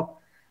heard of.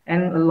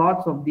 And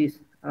lots of these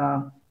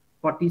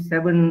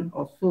 47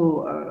 or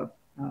so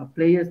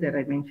players that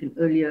I mentioned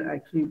earlier are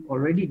actually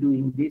already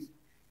doing this.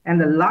 And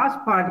the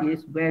last part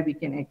is where we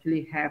can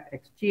actually have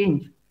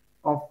exchange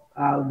of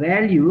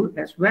value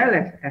as well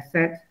as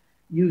assets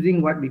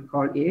using what we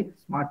call a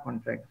smart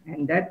contract.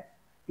 And that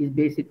is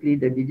basically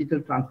the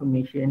digital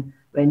transformation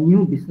where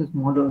new business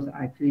models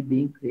are actually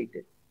being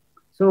created.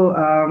 So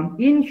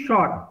in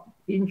short,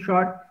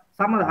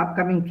 some of the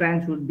upcoming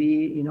trends would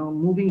be,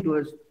 moving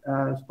towards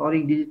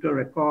storing digital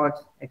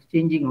records,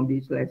 exchanging of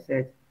digital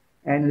assets,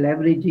 and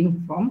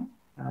leveraging from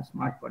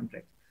smart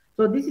contracts.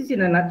 So this is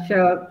in a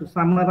nutshell to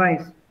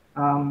summarize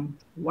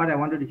what I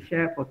wanted to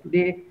share for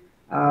today.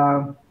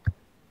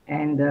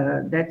 And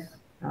that's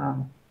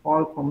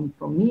all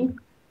from me.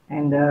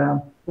 And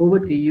over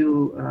to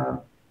you,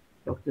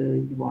 Dr.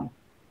 Yvonne.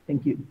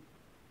 Thank you.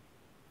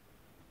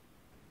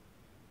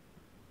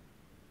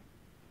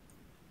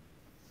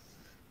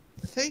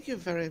 Thank you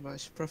very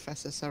much,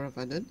 Professor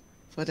Saravanan,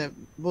 for the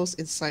most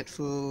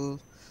insightful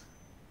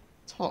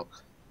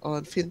talk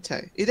on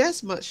fintech. It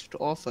has much to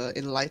offer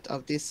in light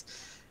of this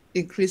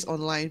increased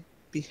online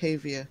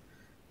behavior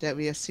that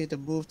we have seen the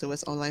move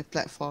towards online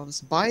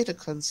platforms by the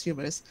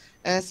consumers,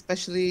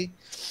 especially,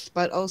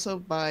 but also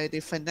by the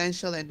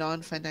financial and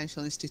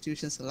non-financial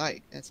institutions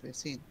alike, as we've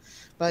seen.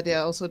 But there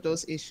are also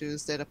those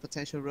issues that are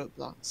potential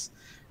roadblocks.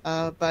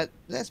 But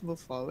let's move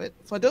forward.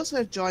 For those who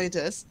have joined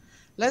us,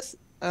 let's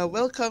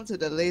welcome to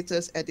the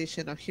latest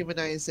edition of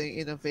Humanizing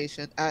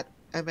Innovation at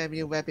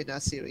MMU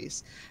webinar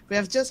series. We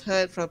have just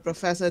heard from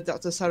Professor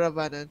Dr.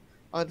 Saravanan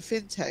on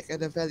fintech and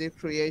the value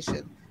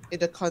creation in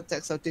the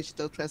context of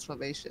digital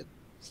transformation.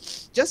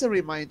 Just a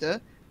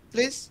reminder,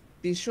 please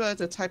be sure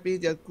to type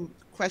in your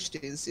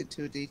questions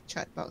into the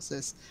chat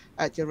boxes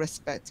at your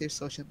respective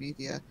social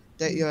media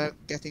that you're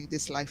getting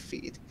this live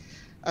feed.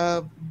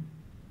 Um,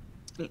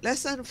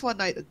 Less than a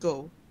fortnight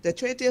ago, the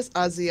 20th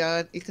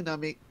ASEAN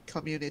Economic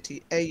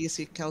Community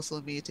AEC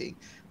Council meeting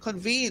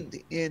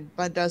convened in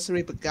Bandar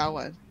Seri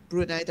Begawan,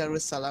 Brunei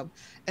Darussalam,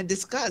 and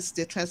discussed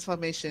the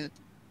transformation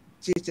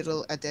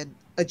digital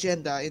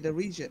agenda in the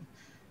region.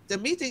 The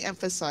meeting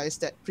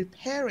emphasized that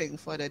preparing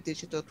for the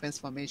digital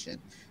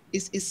transformation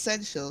is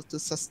essential to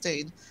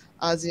sustain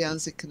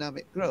ASEAN's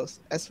economic growth,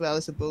 as well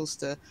as to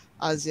bolster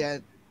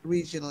ASEAN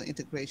regional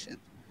integration.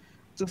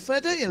 To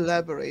further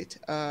elaborate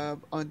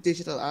on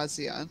Digital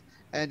ASEAN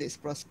and its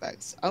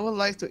prospects, I would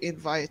like to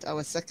invite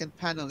our second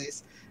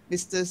panelist,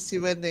 Mr.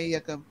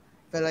 Siwanayagam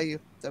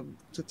Velayutham,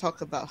 to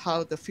talk about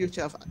how the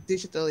future of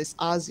digital is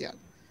ASEAN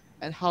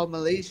and how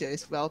Malaysia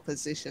is well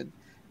positioned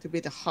to be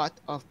the heart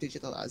of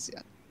Digital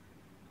ASEAN.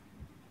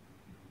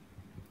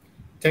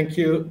 Thank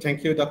you,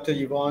 Dr.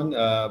 Yvonne,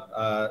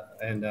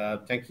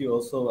 and thank you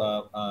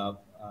also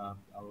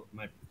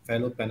my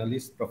fellow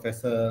panelist,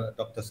 Professor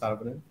Dr.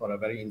 Saravanan, for a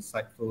very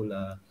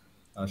insightful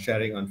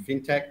sharing on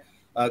fintech.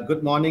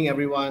 Good morning,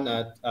 everyone.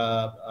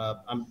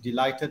 I'm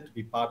delighted to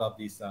be part of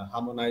this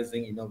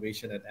Harmonizing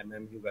Innovation at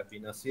MMU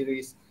webinar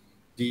series.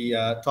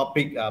 The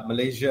topic,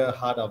 Malaysia,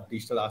 Heart of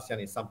Digital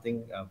ASEAN, is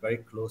something very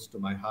close to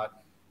my heart.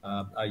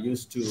 I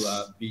used to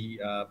be,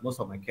 most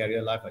of my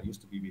career life, I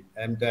used to be with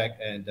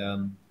MDEC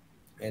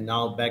and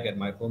now back at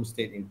my home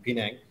state in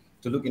Penang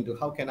to look into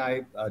how can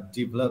I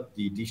develop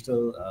the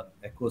digital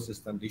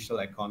ecosystem, digital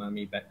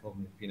economy back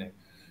home in Penang.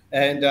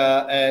 And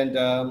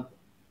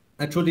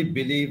I truly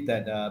believe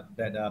that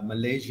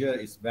Malaysia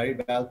is very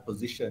well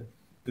positioned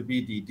to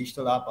be the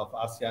digital hub of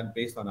ASEAN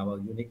based on our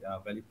unique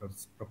value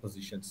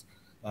propositions.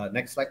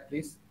 Next slide,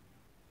 please.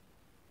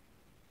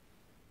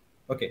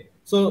 Okay,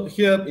 so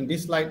here in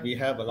this slide, we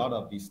have a lot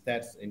of these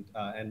stats,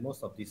 and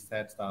most of these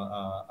stats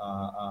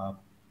are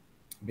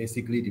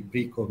basically the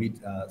pre-COVID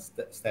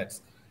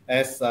stats.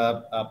 As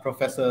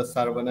Professor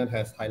Saravanan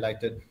has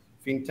highlighted,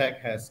 fintech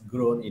has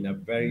grown in a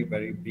very,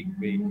 very big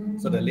way.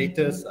 So the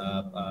latest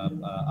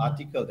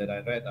article that I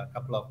read a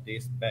couple of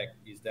days back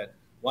is that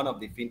one of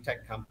the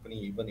fintech company,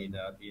 even in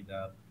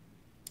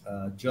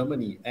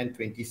Germany,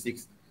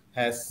 N26,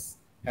 has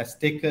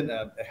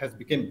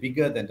become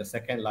bigger than the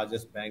second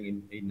largest bank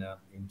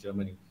in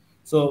Germany.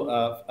 So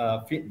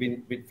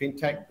with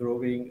fintech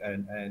growing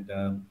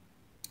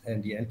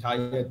and the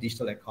entire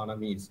digital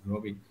economy is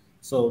growing.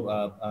 So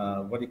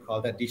what do you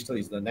call that? Digital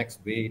is the next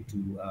way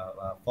to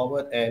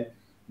forward, and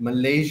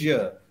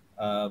Malaysia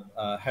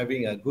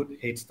having a good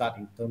head start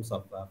in terms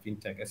of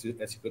fintech. As you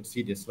could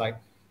see this slide,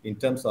 in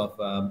terms of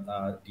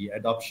the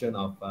adoption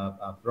of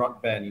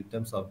broadband, in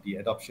terms of the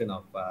adoption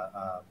of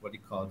what do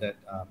you call that,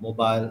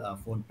 mobile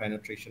phone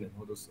penetration, and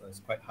all those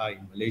is quite high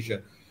in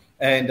Malaysia.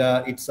 And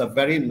it's a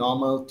very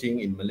normal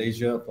thing in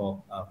Malaysia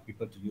for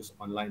people to use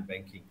online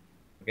banking.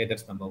 Okay,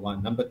 that's number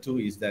one. Number two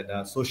is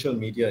that social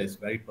media is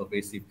very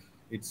pervasive.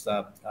 It's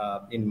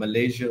in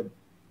Malaysia,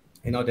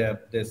 you know,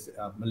 there's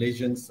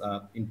Malaysians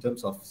in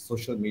terms of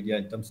social media,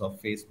 in terms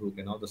of Facebook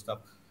and all the stuff.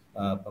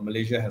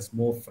 Malaysia has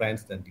more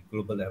friends than the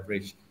global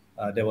average.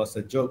 There was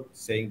a joke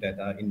saying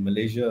that in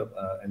Malaysia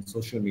and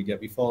social media,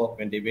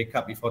 when they wake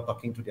up, before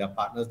talking to their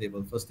partners,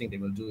 first thing they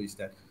will do is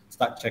that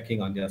start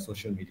checking on their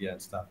social media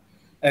and stuff.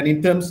 And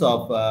in terms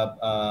of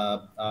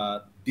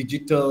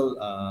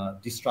digital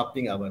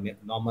disrupting our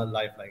normal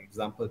life, like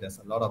example, there's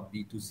a lot of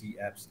B2C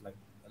apps,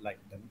 like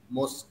the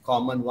most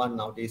common one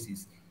nowadays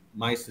is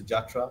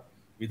MySejahtera.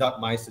 Without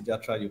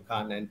MySejahtera, you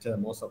can't enter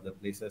most of the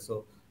places.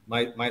 So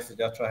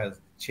MySejahtera has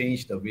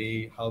changed the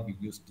way how we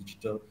use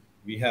digital.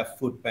 We have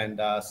Food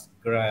Pandas,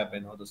 Grab,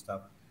 and all the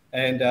stuff.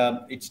 And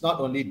it's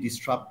not only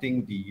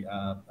disrupting the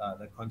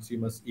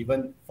consumers,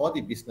 even for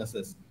the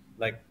businesses,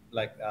 like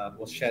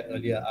was shared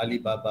earlier,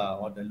 Alibaba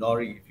or the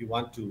lorry. If you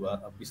want to,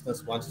 a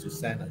business wants to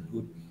send a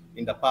good,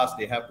 in the past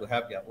they have to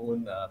have their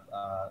own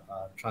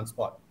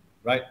transport,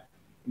 right?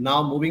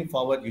 Now moving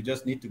forward, you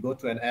just need to go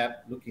to an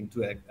app, look into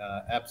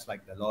apps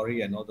like the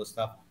lorry and all the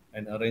stuff.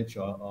 and arrange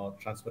your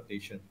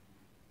transportation.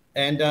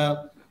 And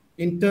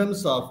in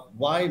terms of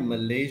why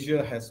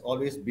Malaysia has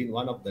always been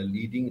one of the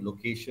leading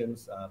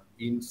locations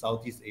in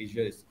Southeast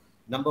Asia is,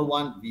 number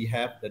one, we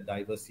have the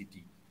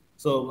diversity.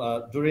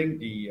 So during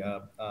the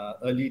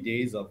early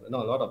days of a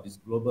lot of these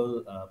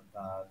global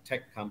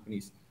tech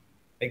companies,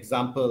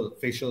 example,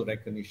 facial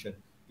recognition.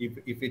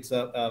 If it's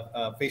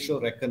a facial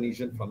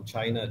recognition from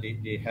China,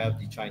 they have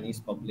the Chinese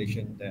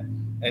population there.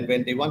 And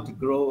when they want to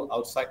grow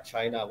outside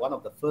China, one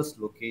of the first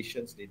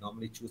locations they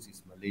normally choose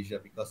is Malaysia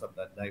because of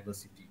that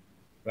diversity,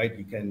 right?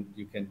 You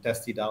can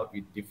test it out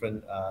with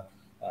different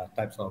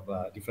types of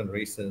different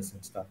races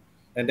and stuff.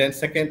 And then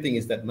second thing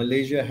is that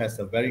Malaysia has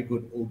a very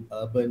good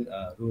urban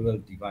rural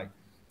divide.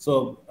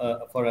 So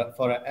for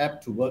an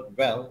app to work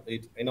well,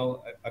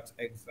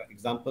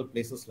 example,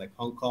 places like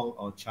Hong Kong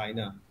or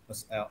China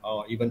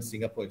or even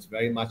Singapore, it's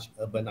very much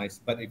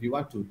urbanized. But if you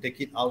want to take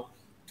it out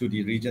to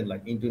the region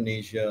like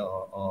Indonesia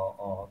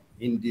or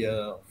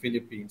India or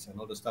Philippines and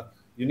all the stuff,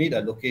 you need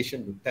a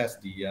location to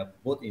test the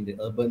both in the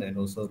urban and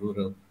also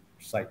rural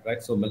side,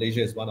 right? So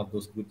Malaysia is one of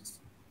those good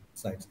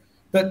sites.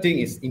 Third thing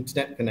is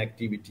internet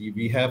connectivity.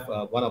 We have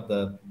one of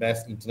the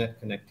best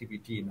internet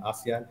connectivity in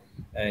ASEAN,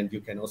 and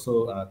you can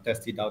also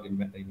test it out in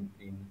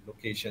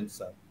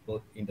locations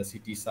both in the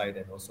city side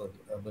and also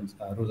the urban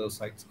rural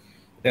sites.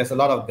 There's a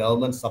lot of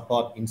government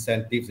support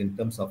incentives in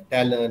terms of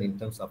talent, in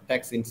terms of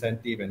tax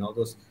incentive, and all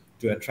those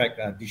to attract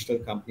digital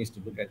companies to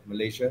look at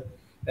Malaysia.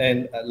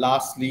 And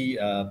lastly,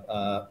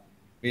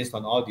 based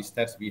on all these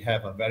stats, we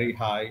have a very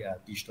high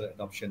digital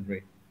adoption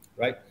rate,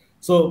 right?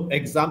 So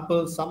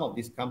example, some of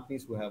these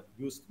companies who have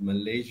used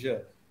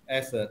Malaysia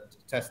as a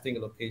testing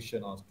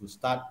location or to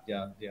start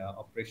their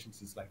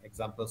operations is like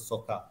example,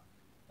 Soka.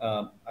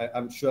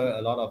 I'm sure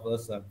a lot of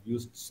us have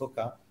used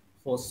Soka.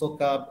 For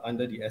Soka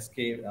under the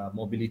SK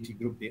Mobility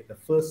Group, the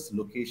first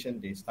location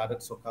they started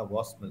Soka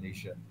was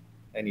Malaysia.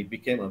 And it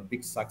became a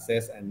big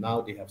success. And now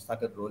they have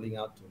started rolling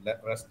out to the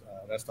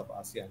rest of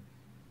ASEAN.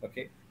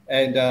 Okay.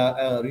 And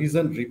a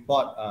recent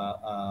report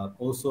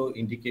also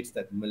indicates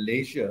that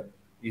Malaysia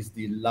is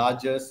the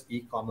largest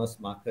e-commerce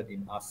market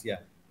in ASEAN.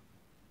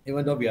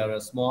 Even though we are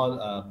a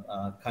small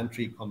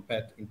country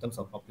compared in terms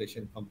of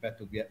population compared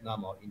to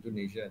Vietnam or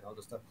Indonesia and all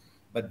the stuff,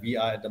 but we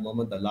are at the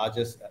moment the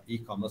largest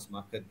e-commerce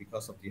market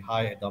because of the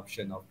high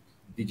adoption of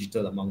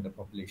digital among the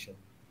population.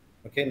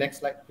 Okay, next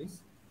slide,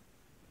 please.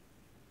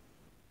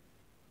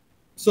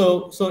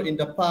 So in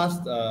the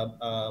past,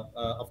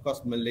 of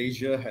course,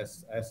 Malaysia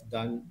has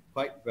done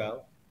quite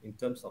well in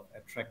terms of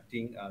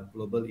attracting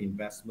global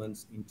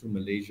investments into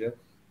Malaysia.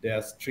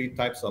 There's three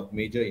types of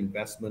major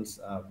investments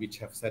which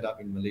have set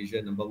up in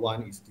Malaysia. Number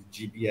one is the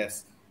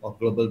GBS, or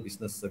Global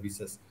Business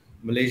Services.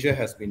 Malaysia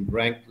has been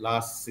ranked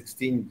last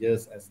 16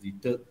 years as the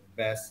third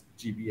best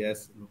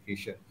GBS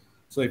location.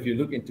 So if you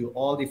look into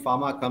all the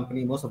pharma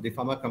company, most of the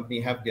pharma company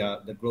have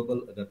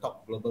the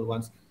top global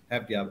ones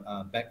have their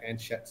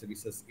back-end shared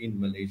services in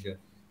Malaysia.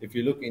 If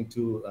you look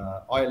into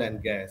oil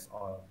and gas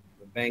or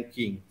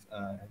banking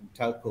and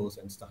telcos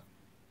and stuff,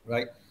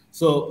 right?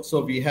 So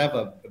we have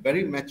a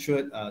very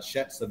matured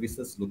shared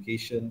services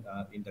location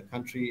in the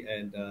country,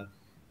 and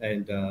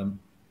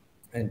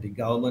the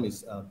government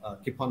is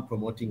keep on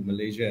promoting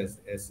Malaysia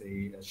as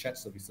a shared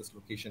services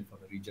location for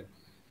the region.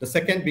 The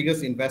second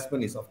biggest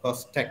investment is, of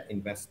course, tech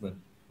investment,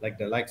 like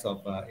the likes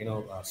of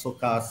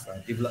SOCA's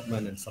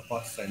Development and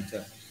Support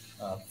Center,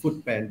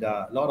 Food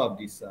Panda. A lot of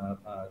these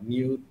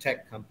new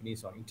tech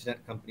companies or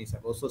internet companies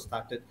have also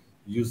started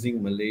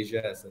using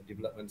Malaysia as a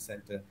development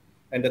center.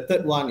 And the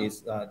third one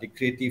is the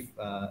creative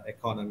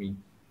economy,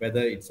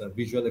 whether it's a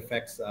visual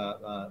effects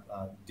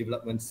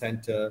development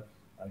center,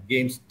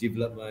 games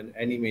development,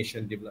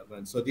 animation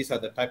development. So these are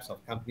the types of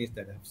companies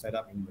that have set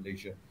up in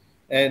Malaysia.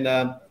 And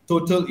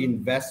total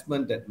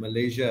investment that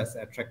Malaysia has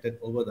attracted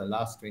over the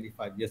last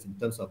 25 years in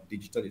terms of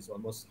digital is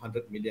almost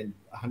 100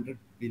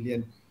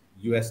 billion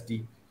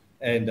USD.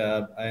 And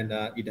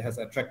it has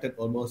attracted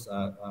almost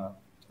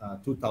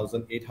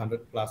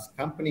 2,800 plus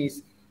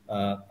companies.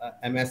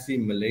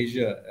 MSC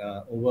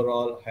Malaysia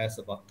overall has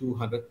about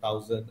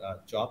 200,000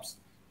 jobs.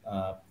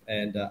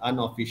 And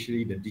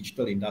unofficially, the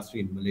digital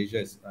industry in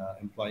Malaysia is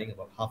employing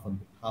about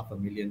half a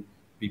million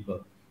people.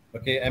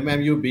 Okay,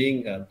 MMU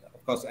being, of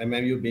course,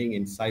 MMU being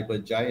in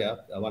Cyberjaya,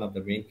 one of the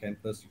main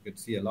campus, you could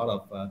see a lot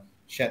of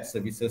shared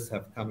services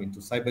have come into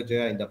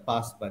Cyberjaya in the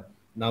past, but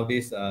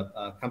nowadays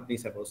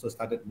companies have also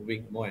started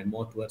moving more and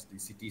more towards the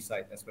city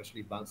side,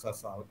 especially Bangsa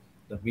South,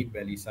 the Mid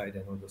Valley side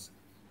and all those.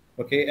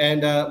 Okay,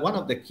 and one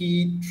of the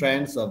key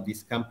trends of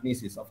these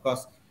companies is, of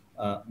course,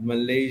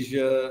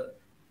 Malaysia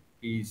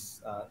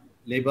is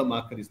labor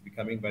market is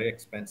becoming very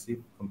expensive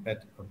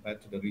compared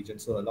to the region.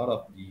 So a lot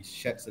of the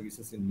shared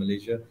services in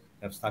Malaysia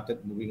have started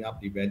moving up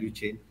the value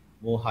chain.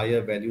 More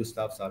higher value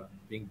stuffs are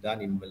being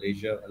done in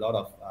Malaysia. A lot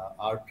of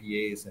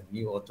RPAs and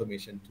new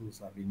automation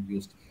tools are being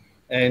used.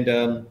 And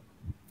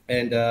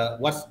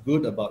what's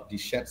good about the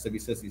shared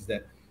services is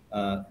that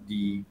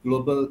the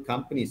global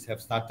companies have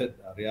started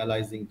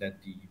realizing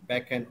that the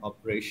back-end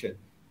operation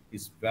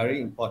is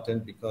very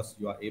important because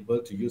you are able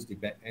to use the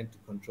back end to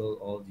control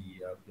all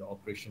the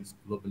operations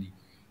globally.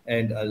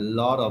 And a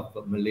lot of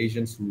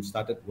Malaysians who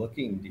started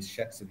working in these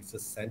shared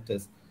services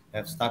centers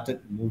have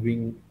started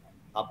moving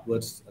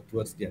upwards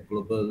towards their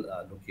global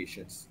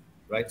locations,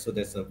 right? So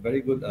there's a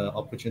very good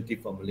opportunity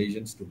for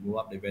Malaysians to move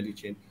up the value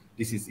chain.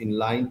 This is in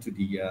line to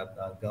the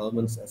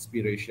government's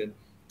aspiration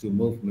to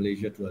move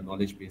Malaysia to a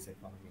knowledge-based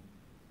economy.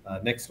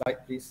 Next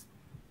slide, please.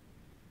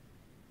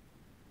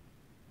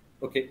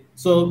 Okay,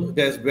 so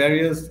there's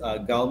various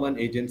government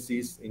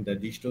agencies in the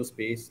digital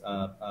space,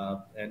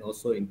 and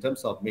also in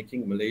terms of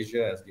making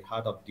Malaysia as the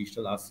heart of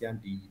digital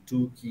ASEAN, the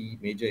two key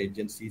major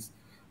agencies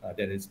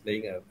that is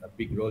playing a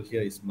big role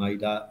here is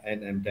MIDA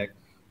and MDEC.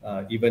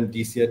 Even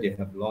this year, they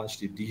have launched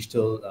the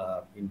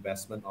Digital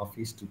Investment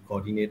Office to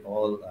coordinate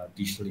all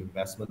digital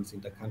investments in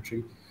the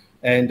country.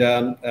 And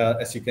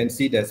as you can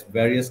see, there's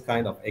various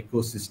kind of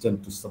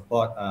ecosystem to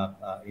support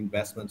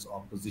investments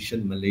or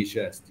position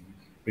Malaysia as the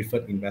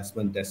preferred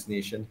investment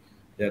destination.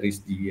 There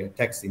is the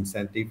tax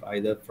incentive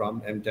either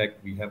from MDEC,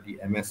 we have the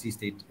MSC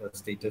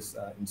status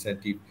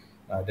incentive,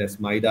 there's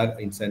MIDA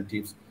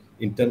incentives.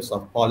 In terms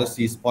of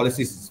policies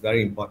is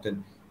very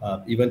important.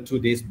 Even 2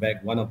 days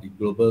back, one of the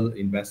global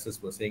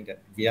investors was saying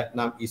that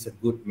Vietnam is a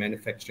good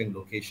manufacturing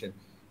location,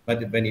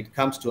 but when it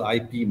comes to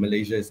IP,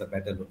 Malaysia is a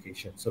better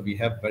location. So we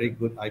have very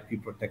good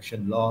IP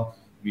protection law.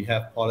 We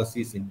have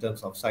policies in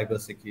terms of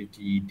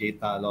cybersecurity,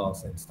 data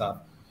laws and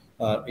stuff.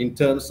 In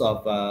terms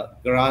of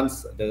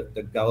grants,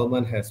 the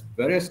government has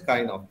various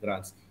kind of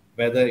grants,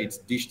 whether it's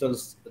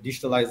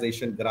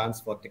digitalization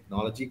grants for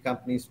technology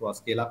companies, for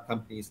scale-up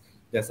companies.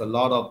 There's a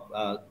lot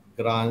of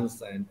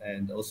grants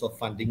and also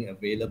funding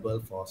available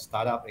for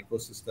startup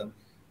ecosystem.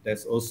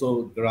 There's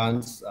also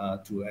grants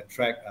to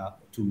attract,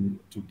 to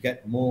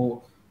get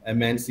more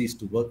MNCs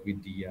to work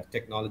with the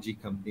technology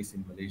companies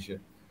in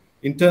Malaysia.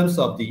 In terms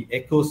of the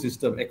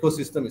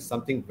ecosystem is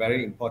something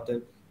very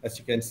important. As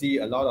you can see,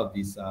 a lot of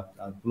these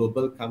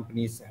global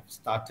companies have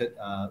started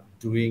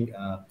doing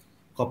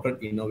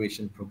corporate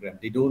innovation program.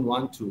 They don't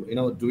want to,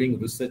 doing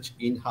research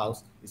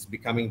in-house is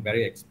becoming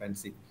very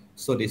expensive.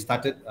 So they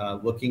started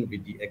working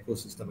with the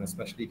ecosystem,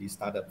 especially the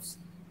startups,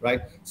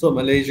 right? So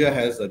Malaysia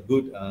has a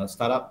good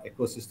startup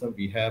ecosystem.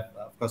 We have,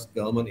 of course,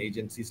 government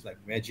agencies like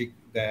Magic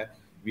there.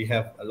 We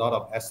have a lot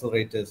of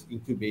accelerators,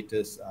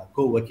 incubators,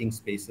 co-working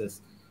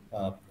spaces,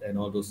 and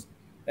all those.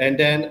 And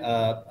then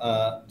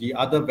the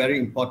other very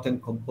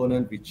important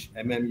component, which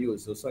MMU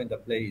is also in the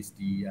play, is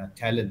the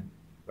talent,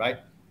 right?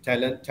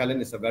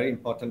 Talent is a very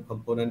important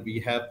component. We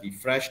have the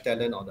fresh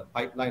talent or the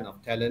pipeline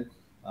of talent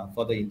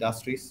for the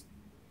industries,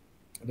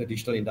 the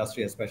digital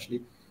industry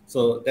especially.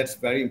 So that's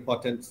very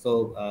important.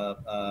 So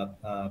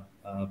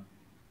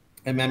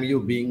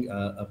MMU being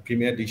a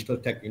premier digital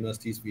tech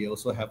universities, we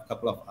also have a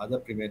couple of other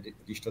premier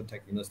digital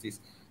tech universities.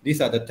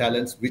 These are the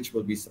talents which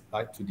will be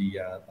supplied to the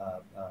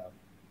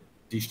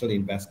digital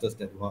investors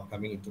that are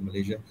coming into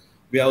Malaysia.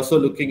 We are also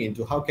looking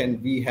into how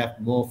can we have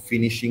more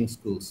finishing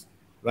schools,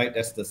 right?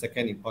 That's the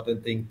second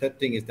important thing. Third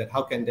thing is that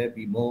how can there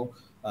be more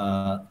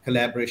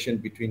collaboration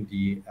between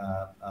the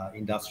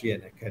industry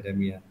and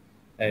academia,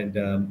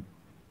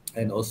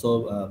 and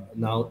also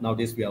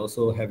nowadays we are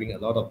also having a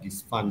lot of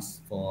these funds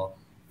for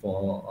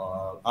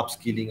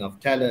upskilling of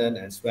talent,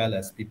 as well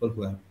as people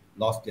who have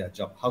lost their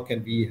job. How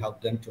can we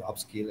help them to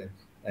upskill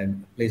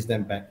and place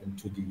them back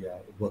into the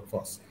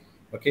workforce?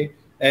 Okay,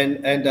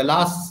 and the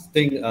last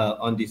thing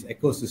on this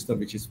ecosystem,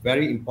 which is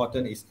very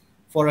important, is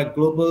for a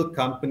global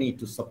company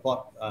to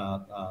support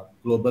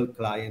global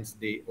clients,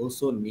 they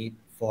also need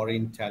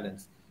foreign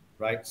talents,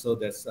 right? So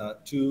there's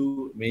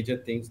two major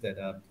things that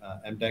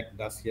MDEC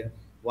does here.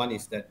 One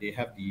is that they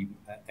have the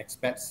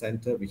expat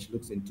center, which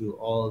looks into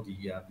all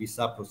the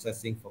visa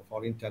processing for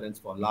foreign talents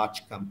for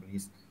large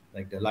companies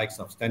like the likes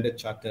of Standard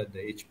Chartered, the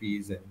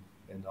HPs,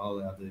 and all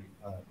the other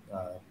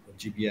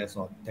GBS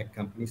or tech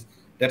companies.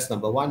 That's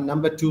number one.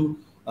 Number two,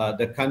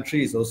 the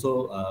country is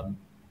also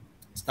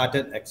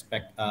started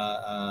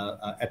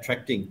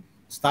attracting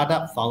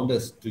startup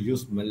founders to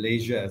use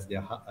Malaysia as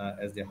their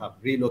hub,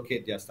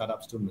 relocate their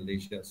startups to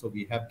Malaysia. So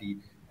we have the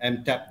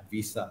MTAP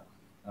visa.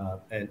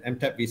 And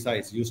MTAP visa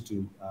is used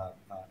to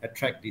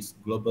attract these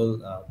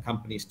global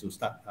companies to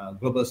start,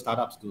 global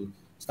startups to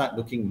start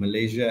looking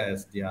Malaysia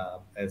as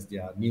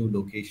their new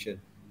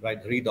location, right?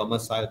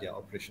 Re-domicile their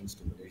operations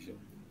to Malaysia.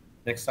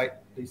 Next slide,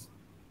 please.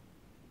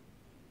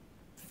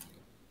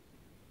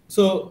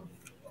 So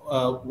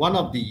one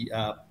of the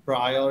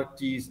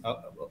priorities,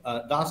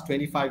 last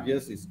 25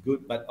 years is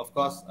good, but of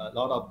course, a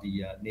lot of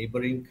the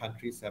neighboring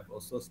countries have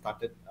also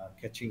started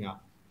catching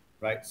up,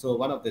 right? So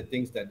one of the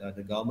things that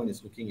the government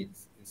is looking at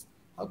is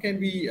how can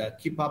we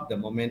keep up the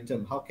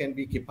momentum? How can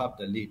we keep up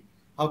the lead?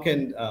 How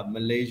can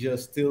Malaysia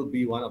still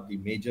be one of the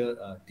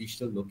major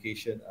digital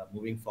location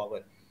moving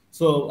forward?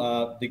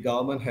 So the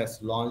government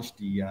has launched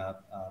the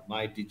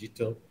My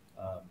Digital,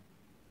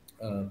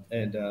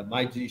 and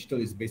My Digital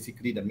is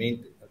basically the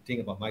main thing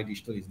about My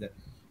Digital is that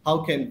how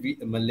can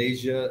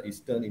Malaysia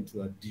is turned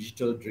into a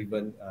digital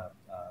driven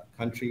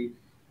country,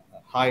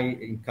 high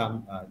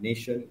income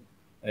nation.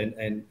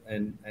 And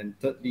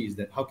thirdly is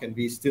that how can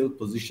we still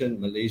position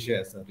Malaysia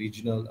as a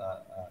regional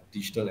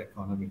digital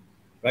economy,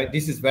 right?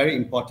 This is very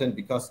important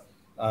because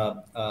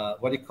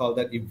what do you call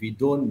that? If we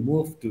don't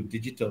move to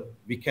digital,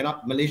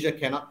 Malaysia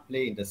cannot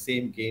play in the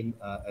same game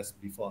as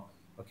before.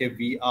 Okay,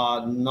 we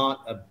are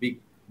not a big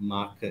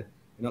market.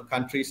 You know,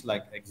 countries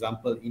like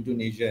example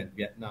Indonesia and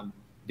Vietnam,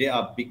 they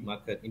are big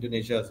market.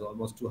 Indonesia is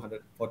almost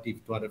 240,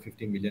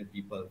 250 million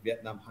people.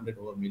 Vietnam, 100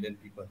 over million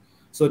people.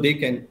 So they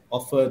can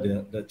offer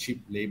the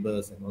cheap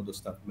labors and all those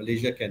stuff.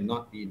 Malaysia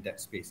cannot be in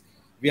that space.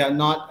 We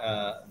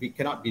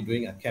cannot be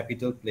doing a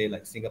capital play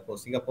like Singapore.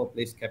 Singapore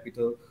plays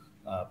capital,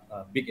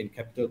 big in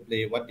capital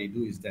play. What they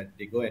do is that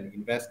they go and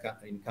invest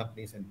in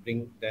companies and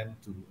bring them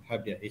to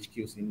have their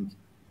HQs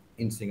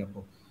in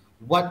Singapore.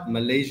 What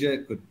Malaysia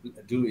could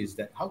do is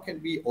that how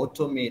can we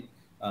automate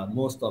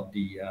most of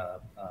the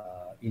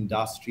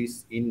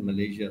industries in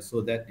Malaysia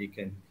so that they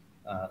can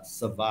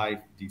survive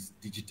this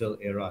digital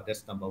era?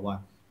 That's number one.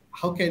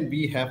 How can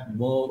we have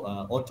more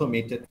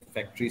automated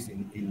factories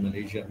in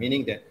Malaysia,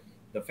 meaning that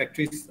the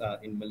factories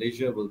in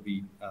Malaysia will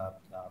be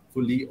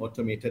fully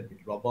automated with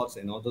robots,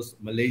 and all those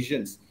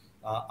Malaysians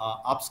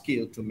are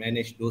upskilled to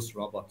manage those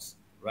robots,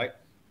 right?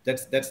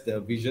 That's the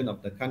vision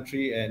of the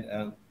country.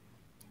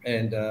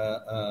 And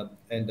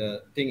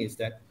the thing is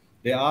that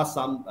there are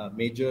some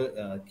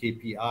major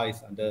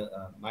KPIs under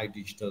My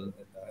Digital,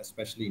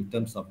 especially in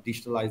terms of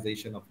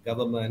digitalization of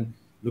government,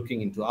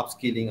 looking into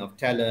upskilling of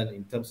talent,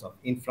 in terms of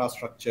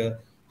infrastructure.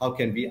 How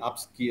can we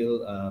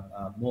upskill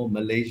more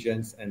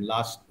Malaysians? And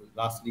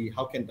lastly,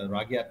 how can the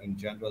rakyat in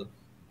general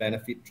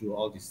benefit through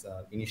all these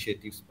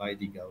initiatives by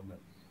the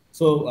government?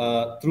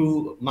 So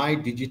through My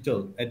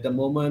Digital, at the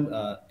moment,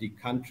 the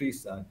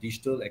country's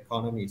digital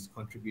economy is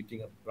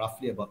contributing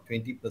roughly about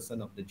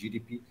 20% of the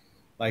GDP.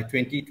 By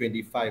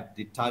 2025,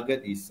 the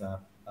target is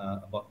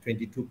about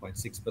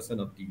 22.6%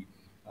 of the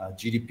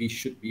GDP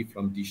should be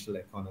from digital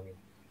economy.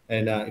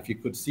 And if you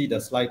could see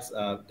the slides,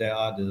 there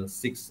are the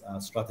 6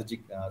 strategic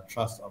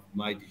thrusts of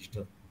My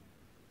Digital.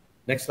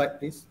 Next slide,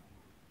 please.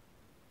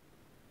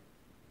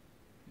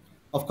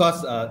 Of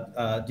course,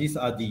 these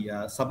are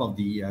the some of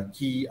the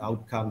key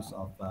outcomes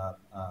of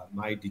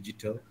My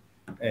Digital,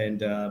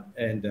 and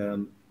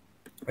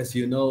as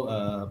you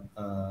know,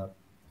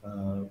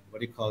 what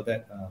do you call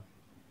that?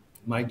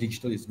 My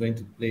Digital is going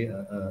to play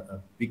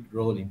a big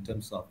role in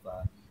terms of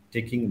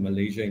taking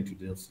Malaysia into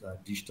this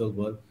digital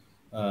world.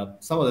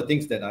 Some of the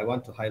things that I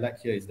want to highlight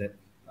here is that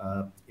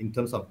in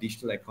terms of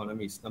digital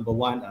economies, number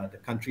one, the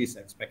country is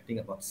expecting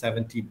about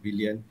 70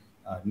 billion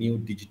new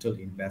digital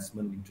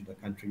investment into the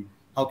country.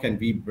 How can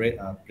we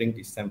bring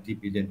this 70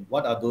 billion?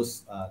 What are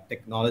those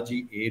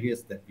technology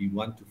areas that we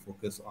want to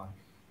focus on?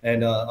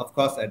 And of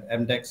course, at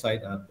MDEC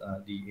side,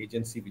 the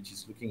agency which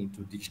is looking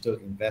into digital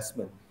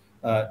investment,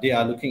 they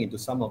are looking into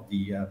some of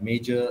the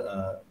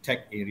major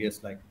tech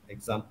areas, like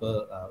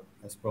example,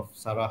 as Prof.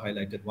 Sarah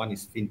highlighted, one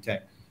is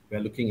fintech. We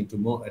are looking into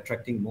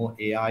attracting more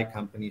AI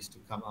companies to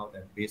come out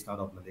and based out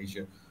of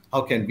Malaysia.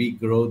 How can we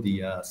grow the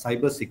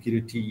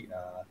cybersecurity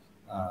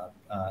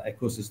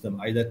ecosystem,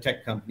 either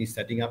tech companies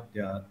setting up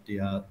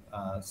their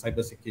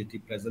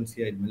cybersecurity presence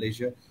here in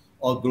Malaysia,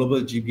 or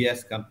global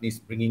GBS companies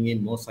bringing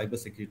in more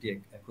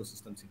cybersecurity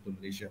ecosystems into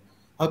Malaysia?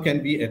 How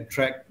can we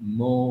attract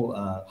more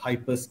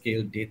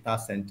hyperscale data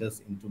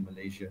centers into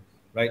Malaysia,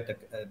 right?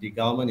 The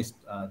government is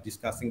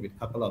discussing with a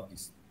couple of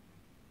these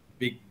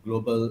big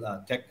global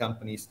tech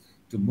companies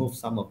to move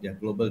some of their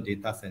global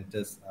data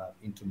centers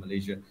into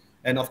Malaysia.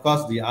 And of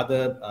course, the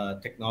other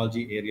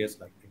technology areas,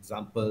 like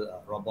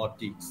example,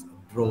 robotics,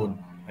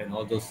 drone, and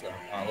all those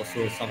are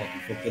also some of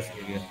the focus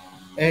areas.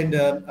 And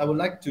I would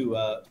like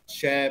to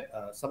share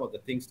some of the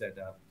things that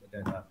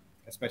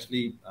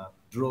especially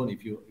drone.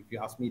 If you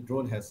ask me,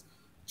 drone has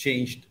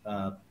changed.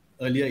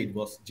 Earlier, it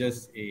was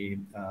just a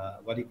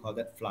what do you call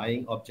that,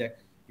 flying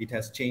object. It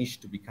has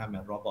changed to become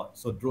a robot.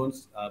 So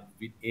drones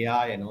with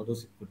AI and all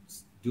those could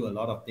do a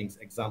lot of things.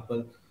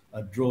 Example,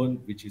 a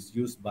drone which is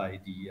used by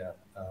the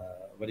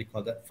what do you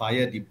call that,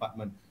 fire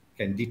department,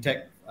 can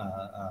detect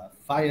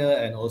fire,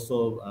 and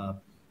also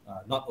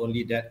not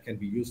only that, can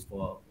be used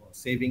for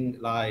saving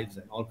lives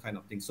and all kind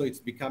of things. So it's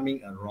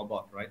becoming a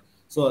robot, right?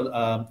 So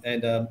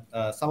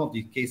some of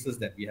the cases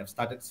that we have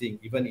started seeing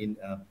even in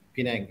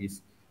Penang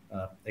is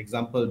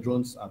example,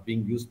 drones are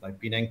being used by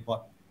Penang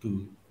Port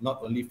to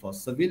not only for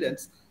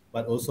surveillance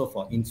but also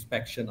for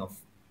inspection of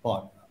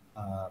port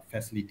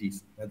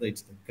facilities, whether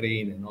it's the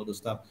crane and all those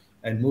stuff.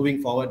 And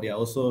moving forward, they are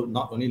also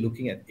not only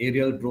looking at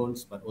aerial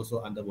drones but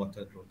also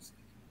underwater drones,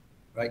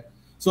 right?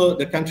 So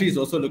the country is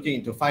also looking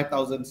into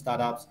 5,000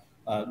 startups,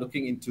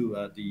 looking into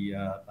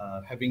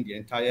having the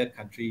entire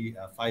country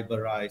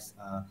fiberized,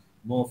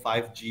 more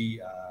 5G,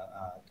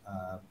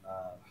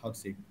 how to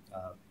say,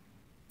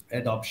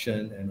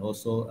 adoption, and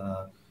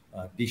also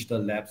digital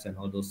labs and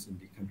all those in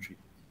the country.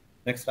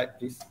 Next slide,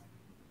 please.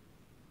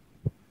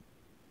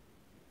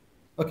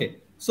 Okay,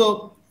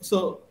 so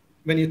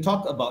when you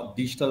talk about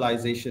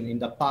digitalization, in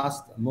the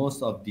past,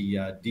 most of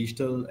the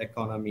digital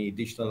economy,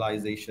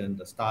 digitalization,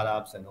 the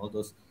startups and all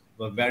those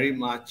were very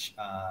much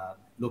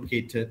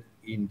located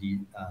in the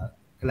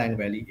Klang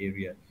Valley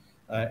area.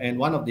 And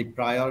one of the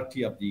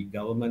priority of the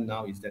government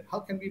now is that how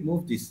can we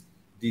move this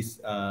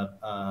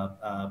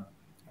how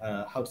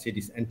to say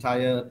this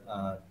entire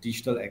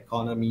digital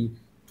economy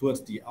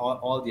towards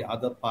all the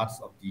other parts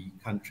of the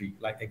country.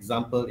 Like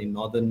example, in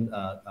northern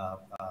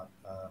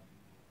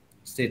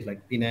state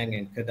like Penang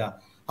and Kedah,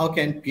 how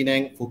can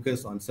Penang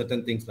focus on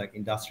certain things like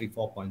Industry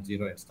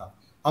 4.0 and stuff?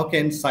 How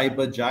can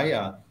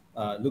Cyberjaya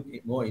look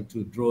more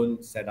into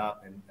drone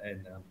setup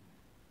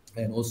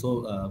and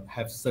also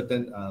have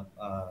certain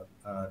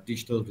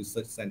digital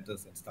research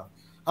centers and stuff?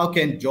 How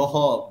can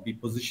Johor be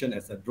positioned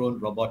as a drone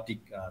robotic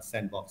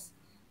sandbox?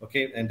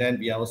 Okay, and then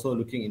we are also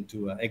looking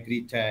into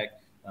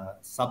agri-tech.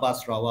 Sabah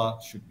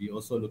Sarawak should be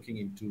also looking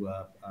into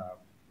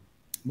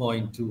more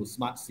into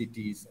smart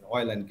cities,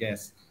 oil and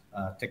gas,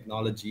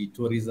 technology,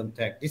 tourism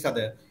tech. These are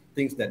the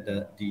things that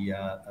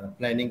the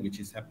planning which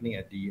is happening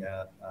at the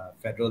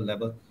federal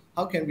level.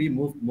 How can we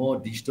move more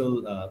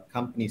digital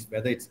companies,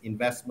 whether it's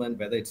investment,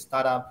 whether it's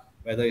startup,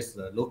 whether it's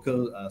the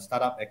local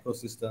startup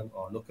ecosystem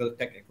or local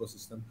tech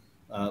ecosystem,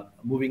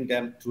 moving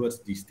them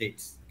towards the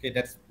states. Okay,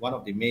 that's one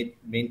of the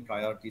main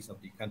priorities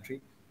of the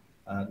country.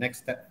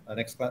 Next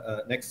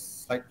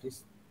slide,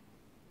 please.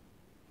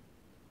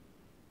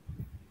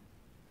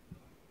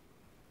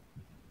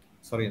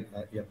 Sorry,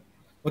 yeah.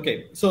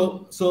 Okay,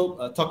 so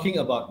talking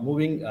about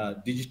moving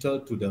digital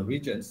to the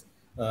regions,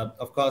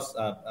 of course,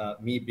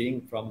 me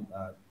being from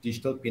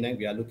Digital Penang,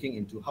 we are looking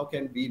into how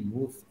can we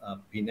move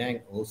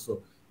Penang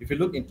also. If you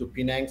look into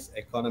Penang's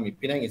economy,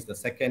 Penang is the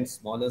second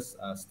smallest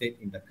state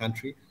in the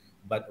country,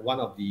 but one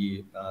of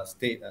the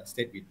state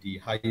with the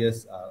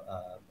highest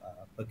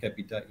per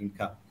capita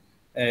income.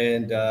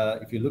 And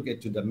if you look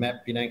into the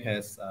map, Penang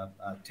has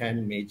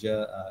 10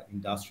 major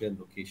industrial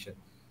locations.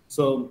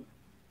 So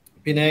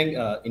Penang,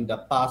 in the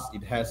past,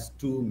 it has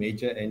two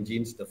major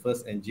engines. The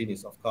first engine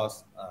is, of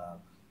course,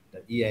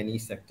 the E&E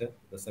sector,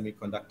 the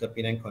semiconductor.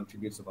 Penang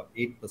contributes about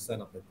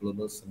 8% of the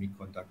global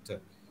semiconductor,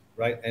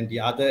 right? And the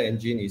other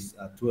engine is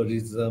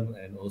tourism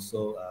and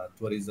also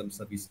tourism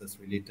services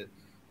related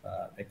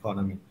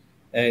economy.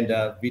 And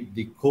with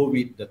the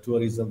COVID, the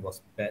tourism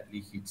was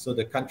badly hit. So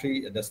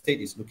the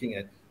state is looking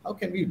at how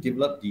can we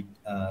develop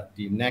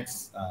the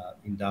next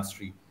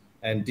industry.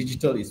 And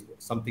digital is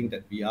something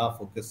that we are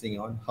focusing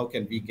on. How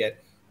can we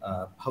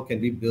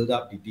build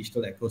up the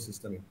digital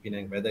ecosystem in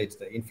Penang, whether it's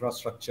the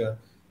infrastructure,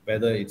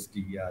 whether it's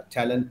the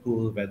talent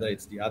pool, whether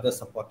it's the other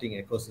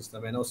supporting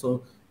ecosystem, and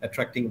also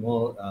attracting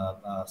more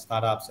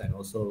startups and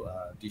also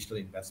digital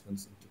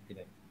investments into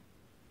Penang.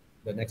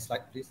 The next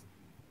slide, please.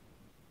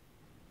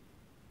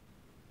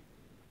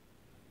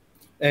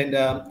 And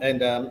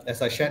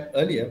as I shared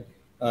earlier,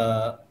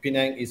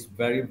 Penang is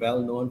very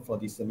well known for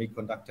the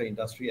semiconductor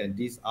industry, and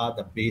these are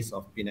the base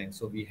of Penang.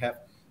 So we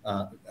have,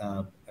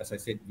 as I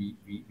said,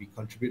 we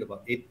contribute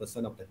about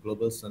 8% of the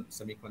global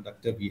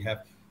semiconductor. We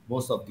have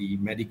most of the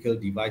medical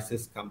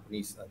devices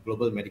companies,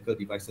 global medical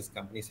devices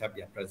companies have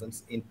their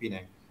presence in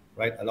Penang,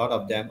 right? A lot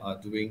of them are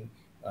doing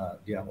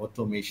their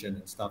automation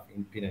and stuff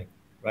in Penang,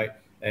 right?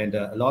 And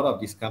a lot of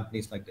these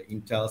companies like the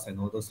Intels and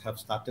all those have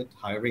started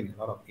hiring a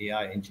lot of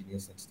AI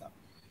engineers and stuff.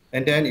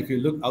 And then if you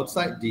look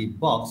outside the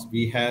box,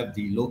 we have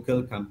the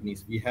local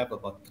companies. We have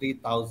about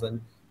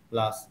 3,000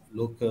 plus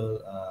local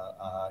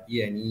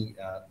E&E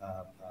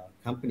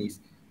companies.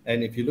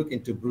 And if you look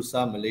into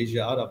Bursa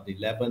Malaysia, out of the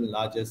 11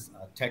 largest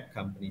tech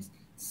companies,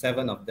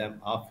 7 of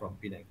them are from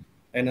Penang.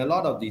 And a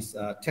lot of these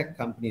tech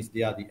companies,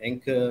 they are the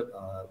anchor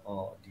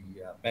or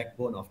the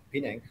backbone of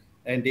Penang.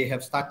 And they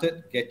have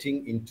started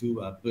getting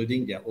into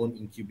building their own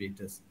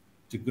incubators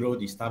to grow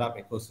the startup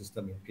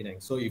ecosystem in Penang.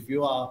 So if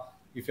you are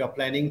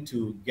planning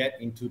to get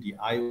into the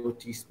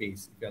IoT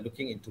space, if you are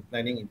looking into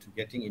planning into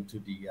getting into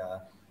the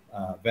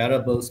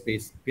wearable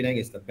space, Penang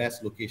is the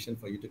best location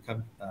for you to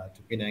come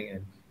to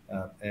Penang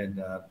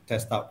and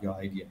test out your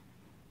idea,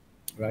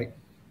 right?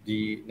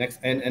 The next,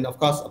 and of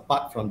course,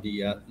 apart from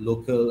the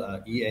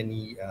local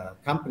E&E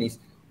companies,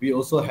 we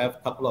also have a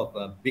couple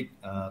of big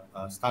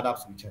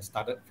startups which have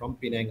started from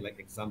Penang. Like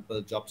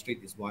example,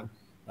 JobStreet is one,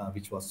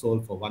 which was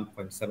sold for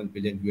 1.7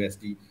 billion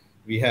USD.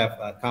 We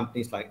have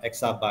companies like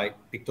Exabyte,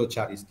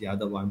 PictoChart is the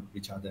other one,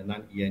 which are the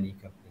non-E&E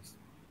companies.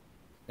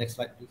 Next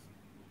slide, please.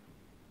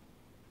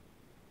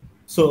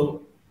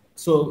 So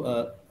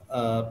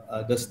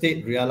the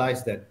state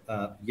realized that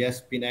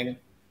yes,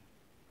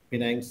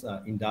 Penang's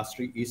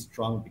industry is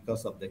strong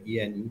because of the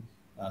E&E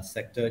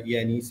sector.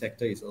 E&E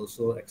sector is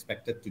also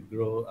expected to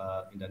grow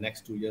in the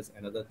next 2 years,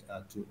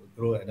 to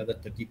grow another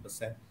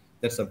 30%.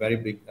 That's a very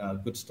big,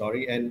 good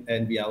story.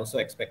 And we are also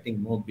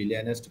expecting more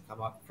billionaires to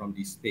come out from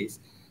this space.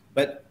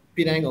 But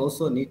Penang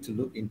also need to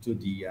look into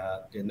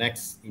the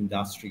next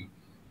industry.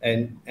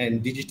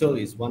 And digital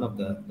is one of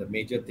the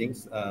major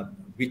things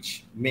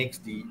which makes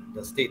the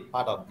state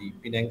part of the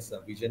Penang's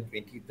Vision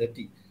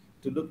 2030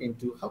 to look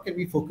into how can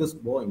we focus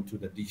more into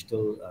the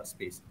digital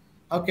space.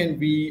 How can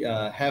we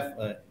have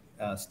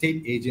a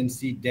state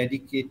agency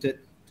dedicated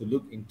to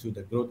look into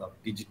the growth of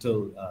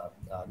digital,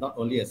 not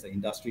only as an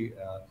industry,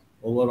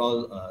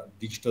 overall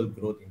digital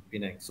growth in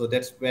Penang. So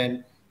that's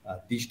when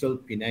Digital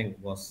Penang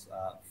was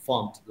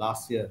formed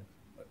last year,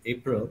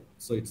 April.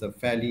 So it's a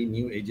fairly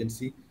new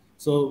agency.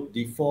 So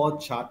the four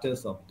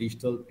charters of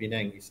Digital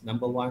Penang is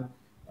number one,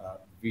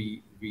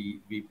 we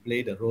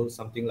play the role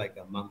something like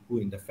a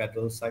Mampu in the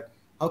federal side.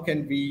 How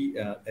can we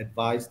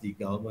advise the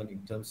government in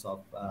terms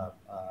of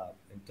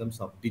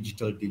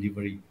digital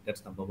delivery?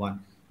 That's number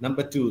one.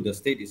 Number two, the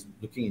state is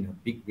looking in a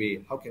big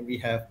way. How can we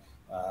have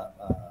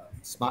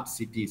smart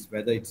cities,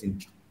 whether it's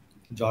in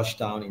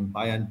Georgetown, in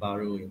Bayan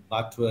Baru, in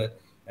Batuat,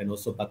 and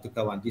also Batu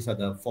Kawan? These are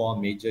the four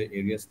major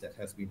areas that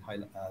has been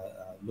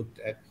looked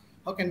at.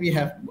 How can we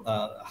have?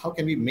 How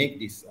can we make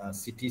these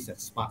cities as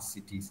smart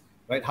cities?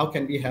 Right? How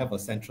can we have a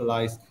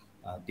centralized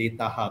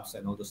data hubs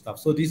and all the stuff?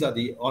 So these are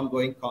the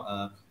ongoing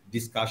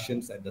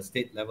discussions at the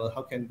state level.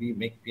 How can we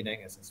make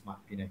Penang as a smart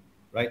Penang?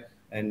 Right?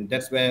 And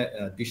that's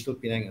where Digital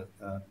Penang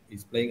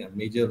is playing a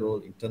major role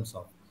in terms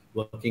of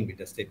working with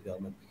the state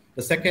government.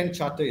 The second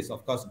charter is,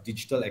 of course,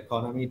 digital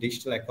economy.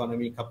 Digital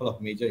economy, a couple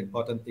of major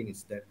important things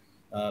is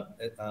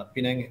that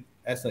Penang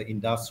as an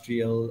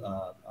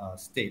industrial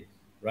state,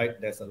 right?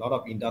 There's a lot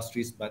of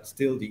industries, but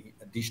still the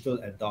digital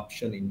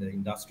adoption in the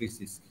industries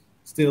is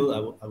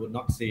still, I would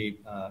not say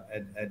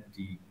at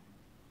the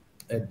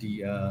what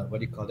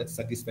do you call it,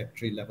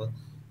 satisfactory level.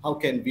 How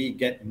can we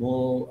get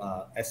more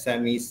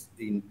SMEs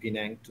in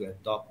Penang to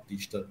adopt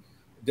digital?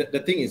 The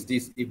thing is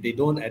this: if they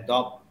don't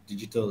adopt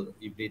digital,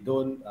 if they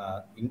don't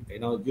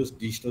use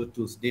digital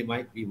tools, they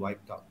might be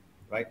wiped out,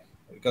 right?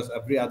 Because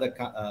every other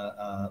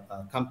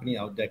company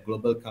out there,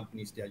 global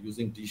companies, they are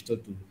using digital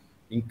to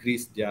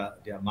increase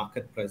their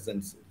market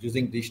presence,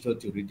 using digital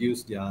to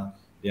reduce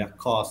their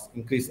costs,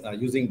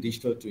 using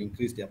digital to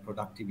increase their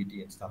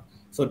productivity and stuff.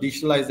 So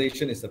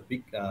digitalization is a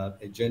big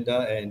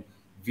agenda, and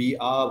we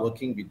are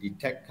working with the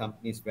tech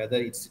companies, whether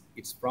it's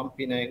from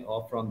Penang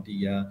or from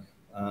the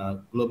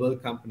global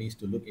companies,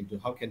 to look into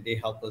how can they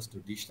help us to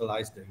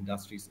digitalize the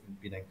industries in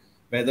Penang.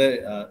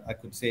 Whether I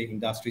could say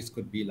industries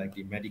could be like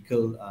the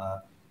medical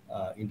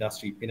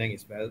industry. Penang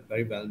is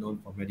very well known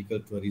for medical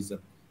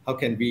tourism. How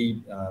can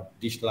we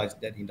digitalize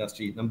that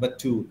industry? Number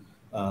two,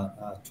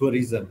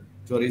 tourism.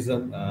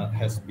 Tourism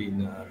has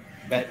been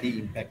badly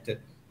impacted.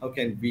 How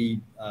can we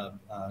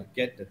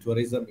get the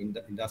tourism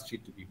industry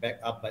to be back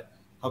up? But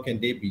how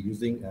can they be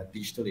using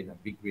digital in a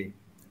big way,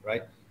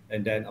 right?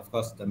 And then, of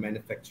course, the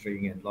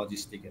manufacturing and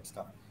logistic and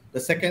stuff. The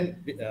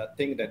second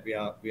thing that we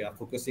are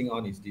focusing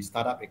on is the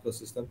startup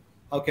ecosystem.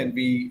 How can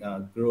we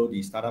grow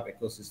the startup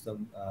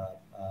ecosystem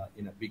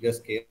in a bigger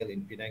scale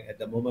in Penang? At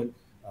the moment,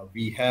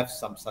 we have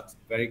some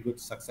very good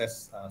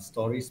success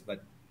stories,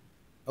 but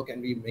how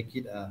can we make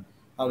it,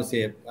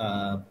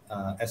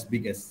 as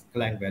big as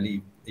Klang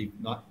Valley, if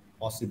not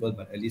possible,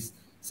 but at least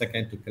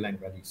second to Klang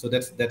Valley? So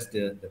that's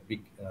the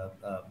big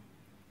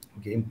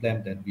game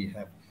plan that we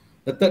have.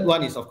 The third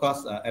one is, of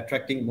course,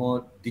 attracting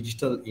more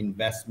digital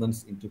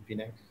investments into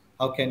Penang.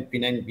 How can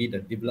Penang be the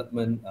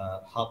development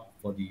hub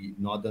for the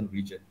northern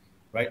region,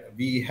 right?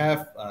 We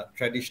have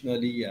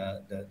traditionally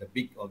the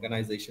big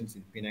organizations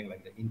in Penang,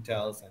 like the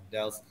Intels and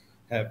Dells,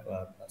 have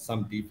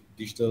some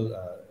digital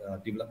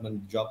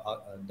development job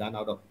done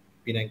out of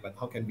Penang, but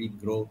how can we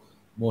grow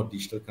more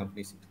digital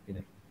companies into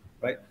Penang,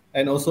 right?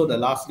 And also,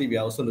 lastly, we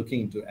are also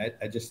looking into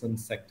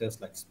adjacent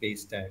sectors like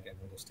space tech and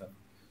other stuff.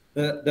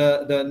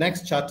 The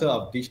next charter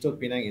of Digital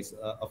Penang is,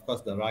 of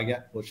course, the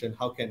Rakyat portion.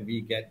 How can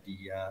we get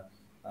the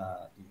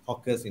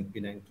hawkers in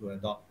Penang to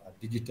adopt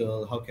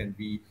digital? How can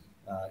we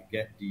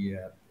get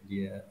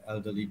the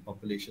elderly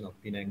population of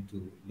Penang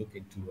to look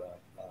into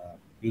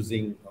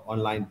using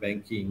online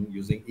banking,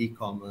 using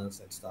e-commerce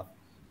and stuff,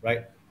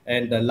 right?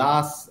 And the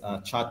last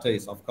charter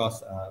is, of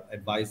course,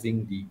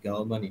 advising the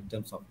government in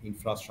terms of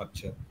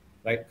infrastructure,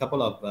 right? A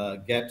couple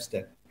of gaps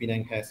that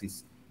Penang has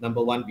is,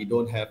 number one, we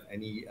don't have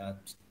any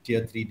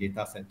tier 3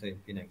 data center in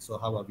Penang. So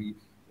how are we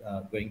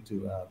going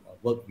to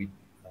work with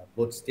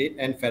both state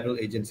and federal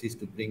agencies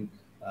to bring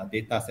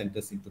data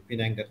centers into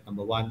Penang? That's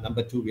number one.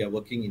 Number two, we are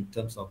working in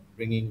terms of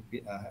bringing,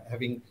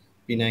 having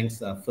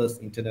Penang's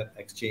first internet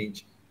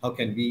exchange. How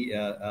can we,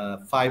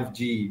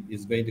 5G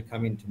is going to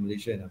come into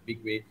Malaysia in a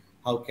big way.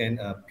 How can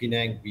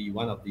Penang be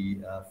one of the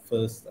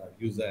first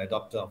user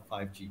adopter of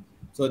 5G?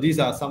 So these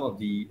are some of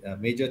the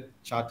major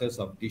charters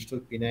of Digital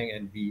Penang,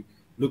 and we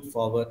look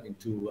forward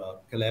into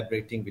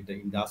collaborating with the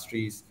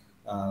industries,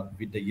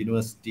 with the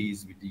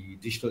universities, with the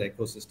digital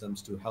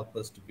ecosystems to help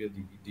us to build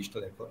the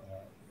digital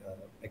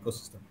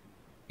ecosystem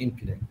in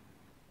Penang.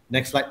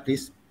 Next slide,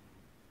 please.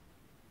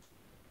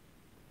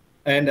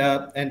 And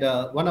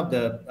one of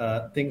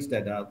the things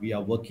that we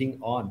are working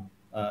on,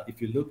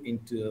 if you look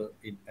into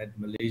it at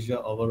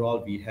Malaysia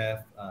overall, we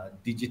have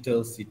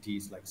digital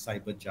cities like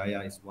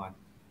Cyberjaya is one,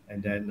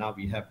 and then now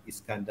we have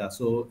Iskandar.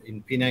 So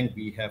in Penang,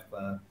 we have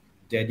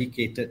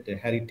dedicated the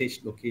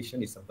heritage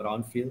location is a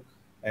brownfield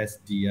as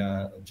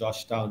the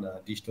Georgetown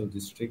Digital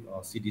District,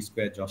 or City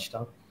Square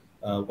Georgetown.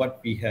 What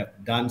we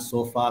have done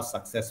so far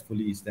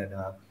successfully is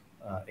that,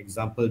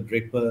 example,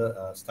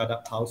 Draper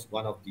Startup House,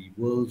 one of the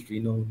world's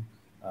renowned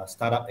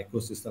startup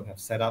ecosystem, have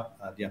set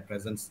up their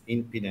presence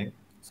in Penang.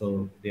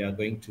 So they are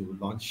going to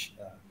launch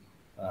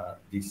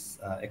this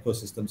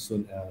ecosystem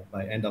soon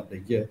by end of the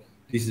year.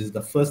 This is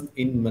the first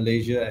in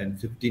Malaysia and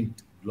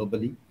 15th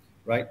globally,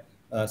 right?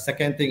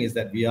 Second thing is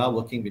that we are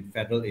working with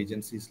federal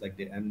agencies like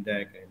the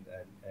MDEC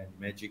and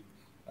Magic,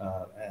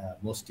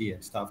 Mostly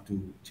and stuff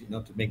to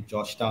make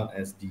Georgetown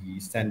as the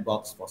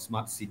sandbox for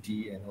smart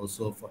city and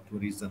also for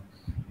tourism,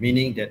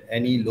 meaning that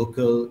any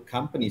local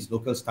companies,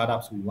 local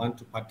startups who want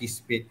to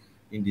participate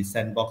in the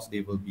sandbox,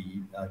 they will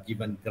be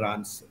given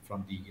grants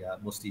from the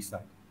Mostly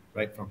side,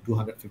 right, from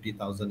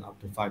 250,000 up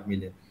to 5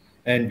 million.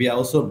 And we are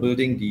also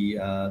building the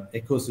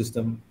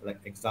ecosystem, like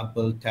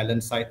example,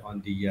 talent site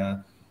on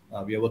the,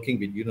 we are working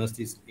with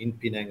universities in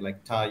Penang,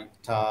 like Ta,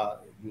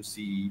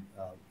 UC,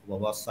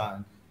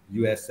 Wawasan,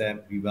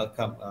 USM. We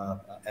welcome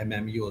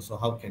MMU also.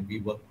 How can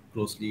we work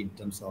closely in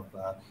terms of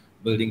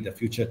building the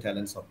future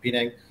talents of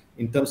Penang?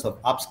 In terms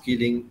of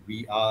upskilling,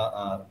 we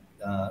are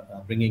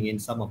bringing in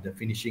some of the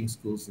finishing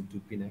schools into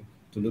Penang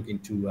to look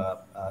into,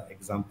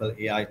 example,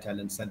 AI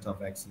Talent Center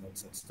of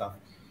Excellence and stuff.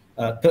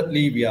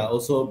 Thirdly, we are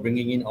also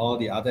bringing in all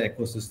the other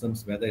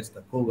ecosystems, whether it's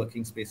the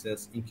co-working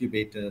spaces,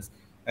 incubators,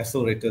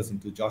 accelerators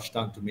into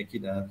Georgetown to make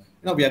it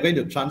we are going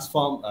to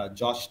transform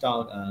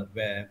Georgetown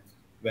where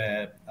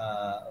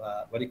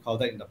what do you call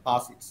that, in the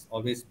past it's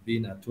always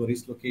been a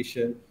tourist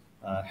location,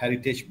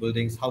 heritage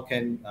buildings. How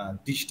can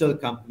digital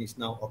companies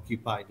now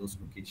occupy those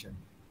locations,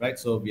 right?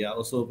 So we are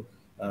also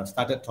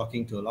started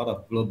talking to a lot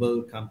of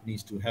global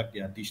companies to have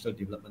their digital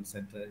development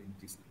center in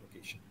this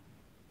location.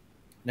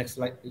 Next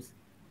slide, please.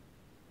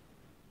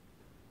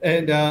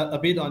 And a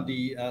bit on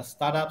the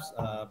startups.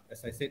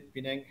 As I said,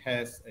 Penang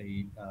has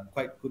a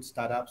quite good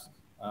startups.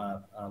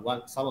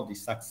 Some of the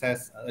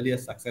earlier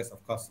success,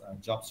 of course,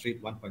 Job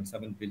Street,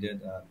 1.7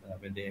 billion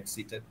when they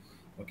exited.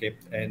 Okay,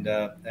 and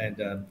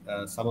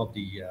some of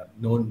the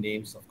known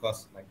names, of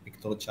course, like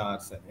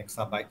PictoCharts and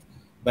Exabyte.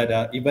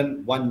 But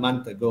even 1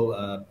 month ago,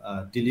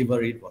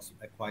 Delivery was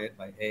acquired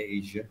by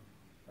AirAsia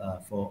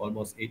for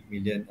almost 8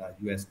 million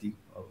USD,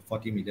 or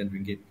 40 million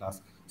ringgit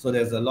plus. So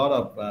there's a lot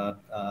of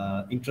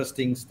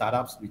interesting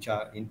startups which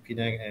are in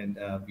Penang, and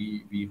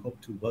we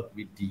hope to work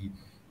with the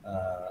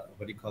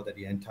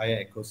the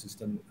entire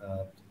ecosystem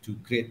to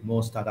create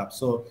more startups.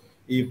 So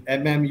if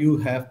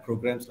MMU have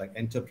programs like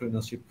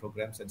entrepreneurship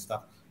programs and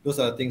stuff, those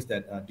are the things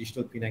that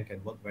Digital Penang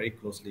can work very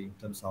closely in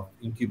terms of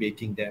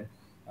incubating them,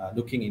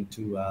 looking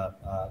into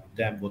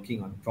them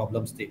working on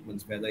problem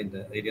statements, whether in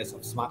the areas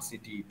of smart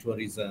city,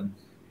 tourism,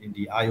 in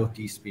the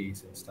IoT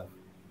space and stuff,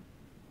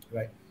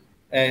 right?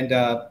 And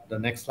the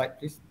next slide,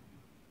 please.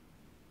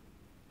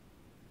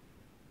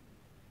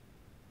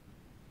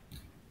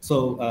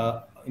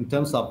 So in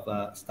terms of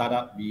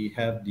startup, we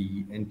have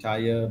the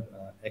entire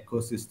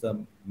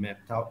ecosystem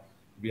mapped out.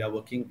 We are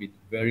working with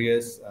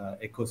various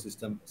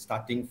ecosystems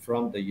starting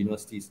from the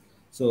universities.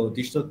 So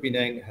Digital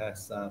Penang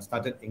has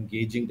started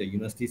engaging the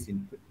universities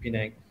in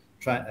Penang,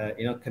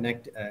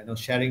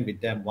 sharing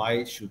with them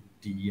why should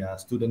the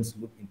students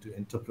look into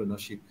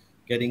entrepreneurship,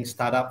 getting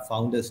startup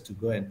founders to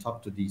go and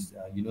talk to these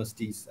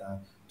universities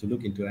to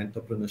look into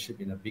entrepreneurship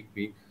in a big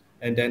way.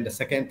 And then the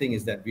second thing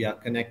is that we are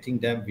connecting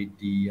them with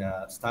the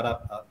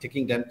startup,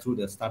 taking them through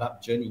the startup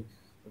journey.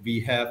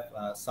 We have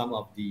some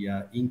of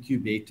the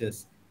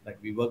incubators, like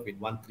we work with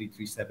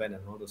 1337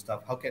 and all those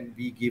stuff. How can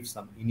we give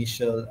some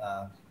initial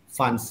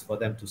funds for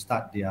them to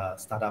start their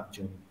startup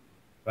journey,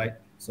 right?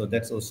 So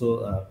that's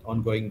also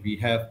ongoing. We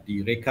have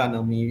the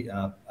Rekonomi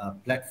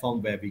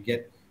platform where we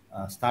get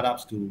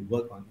startups to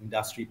work on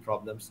industry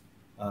problems.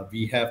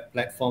 We have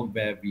platform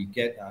where we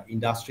get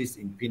industries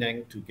in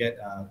Penang to get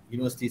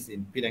universities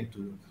in Penang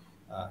to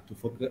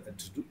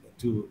focus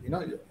to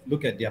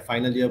look at their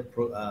final year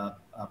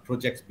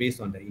projects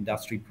based on the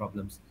industry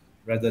problems,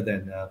 rather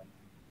than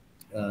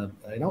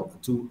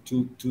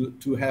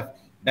to have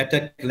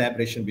better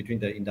collaboration between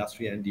the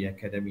industry and the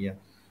academia.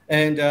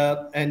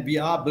 And we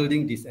are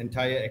building this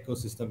entire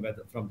ecosystem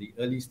from the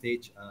early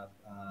stage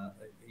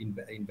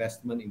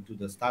investment into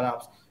the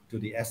startups, to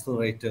the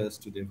accelerators,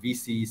 to the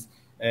VCs,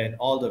 and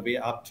all the way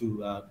up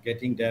to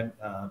getting them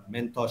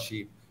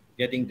mentorship,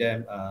 getting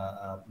them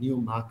new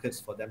markets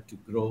for them to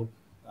grow,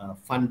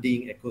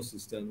 funding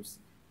ecosystems,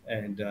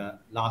 and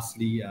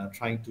lastly,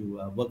 trying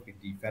to work with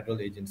the federal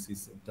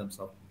agencies in terms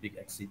of big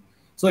exit.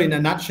 So in a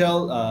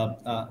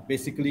nutshell,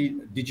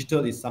 basically,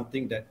 digital is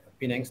something that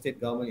Penang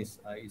State Government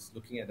is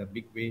looking at a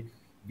big way.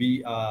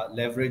 We are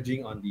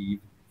leveraging on the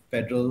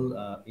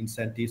federal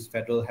incentives.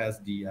 Federal has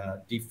the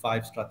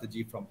D5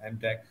 strategy from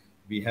MDEC.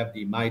 We have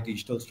the My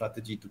Digital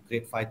strategy to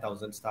create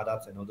 5,000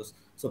 startups and all those.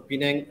 So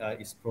Penang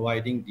is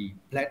providing the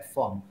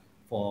platform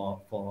for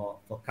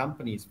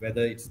companies,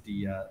 whether it's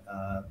the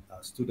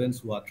students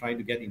who are trying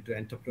to get into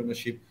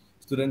entrepreneurship,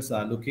 students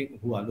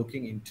who are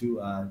looking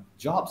into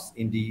jobs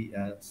in the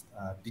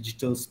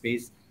digital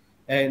space,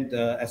 and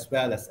as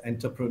well as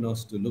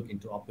entrepreneurs to look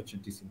into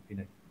opportunities in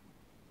Penang.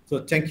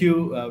 So thank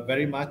you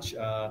very much,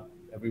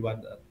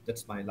 everyone.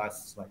 That's my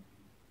last slide.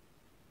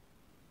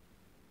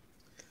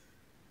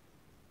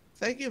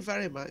 Thank you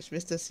very much,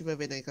 Mr.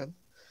 Sivavedangan.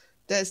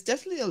 There's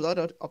definitely a lot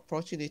of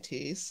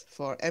opportunities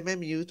for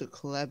MMU to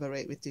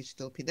collaborate with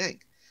Digital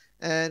Penang.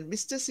 And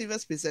Mr.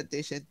 Siva's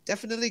presentation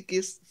definitely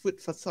gives food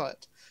for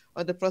thought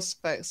on the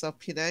prospects of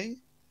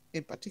Penang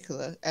in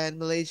particular and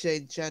Malaysia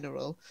in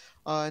general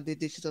on the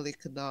digital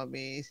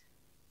economy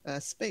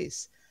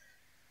space.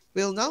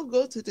 We'll now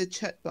go to the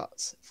chat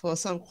box for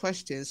some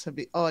questions from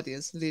the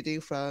audience, leading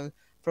from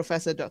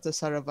Professor Dr.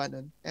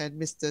 Saravanan and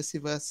Mr.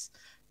 Siva's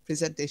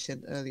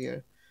presentation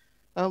earlier.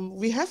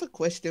 We have a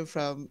question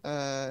from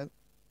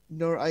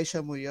Nur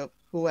Aisha Muyop,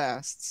 who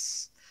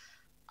asks,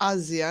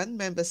 ASEAN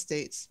member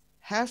states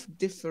have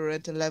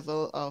different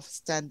level of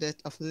standard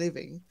of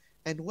living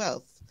and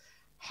wealth.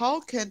 How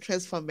can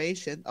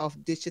transformation of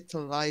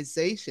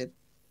digitalization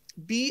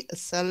be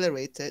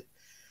accelerated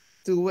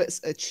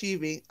towards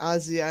achieving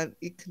ASEAN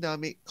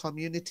Economic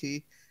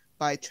Community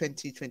by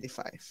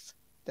 2025?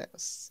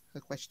 That's a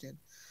question.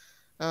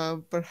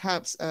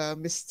 Perhaps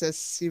Mr.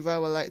 Siva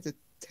would like to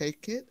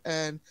take it,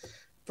 and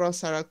Prof.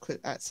 Sarah could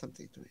add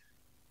something to it.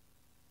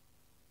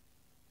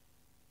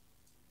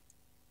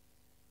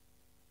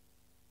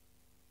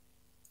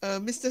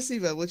 Mr.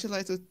 Siva, would you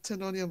like to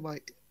turn on your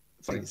mic,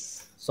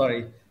 please?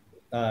 Sorry,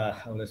 I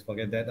always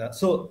forget that.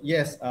 So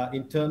yes,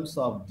 in terms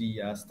of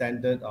the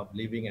standard of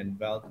living and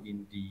wealth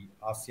in the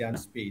ASEAN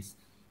space,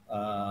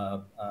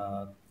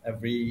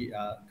 every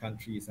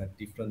country is at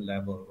different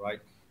level, right?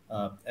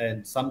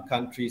 And some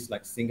countries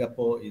like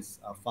Singapore is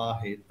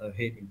far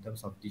ahead in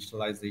terms of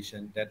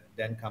digitalization. That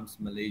then comes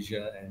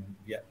Malaysia and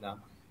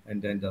Vietnam, and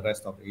then the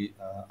rest of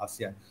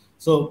ASEAN.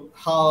 So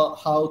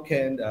how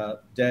can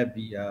there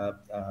be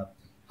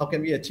how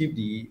can we achieve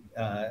the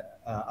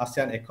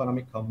ASEAN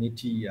Economic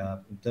Community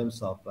in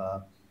terms of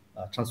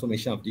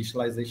transformation of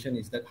digitalization?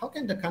 Is that how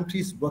can the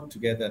countries work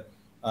together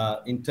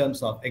in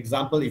terms of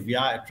example, if we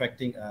are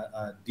attracting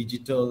a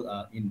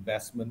digital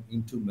investment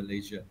into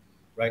Malaysia,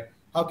 right?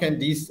 How can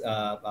these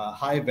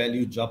high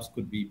value jobs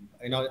could be,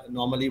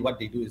 normally what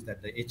they do is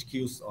that the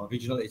HQs or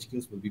regional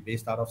HQs will be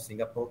based out of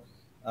Singapore.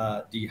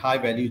 The high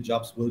value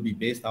jobs will be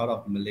based out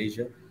of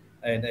Malaysia.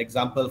 An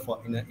example for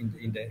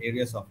in the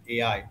areas of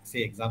AI,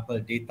 say example,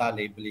 data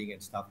labeling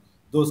and stuff,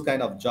 those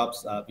kind of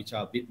jobs which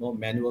are a bit more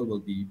manual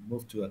will be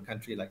moved to a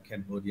country like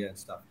Cambodia and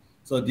stuff.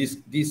 So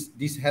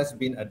this has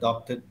been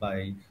adopted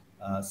by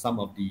some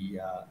of the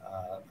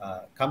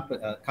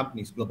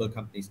companies, global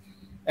companies.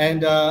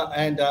 And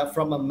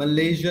from a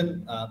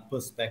Malaysian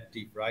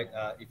perspective, right,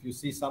 if you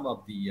see some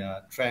of the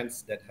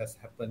trends that has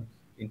happened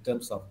in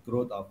terms of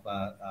growth of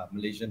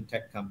Malaysian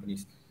tech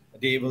companies,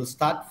 they will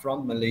start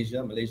from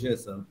Malaysia. Malaysia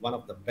is one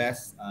of the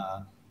best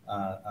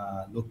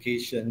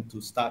location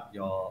to start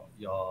your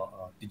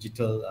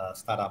digital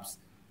startups,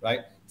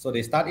 right? So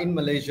they start in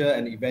Malaysia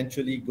and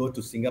eventually go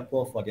to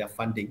Singapore for their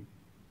funding,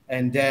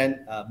 and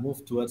then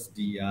move towards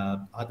the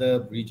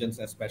other regions,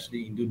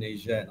 especially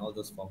Indonesia and all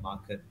those for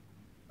market,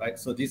 right?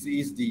 So this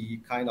is the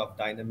kind of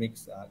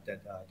dynamics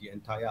that the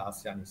entire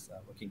ASEAN is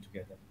working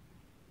together.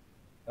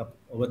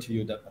 Over to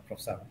you,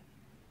 Professor.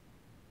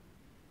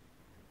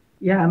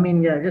 Yeah, I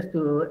mean, yeah, just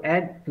to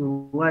add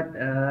to what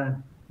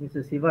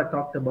Mr. Siva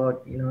talked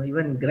about,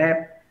 even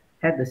Grab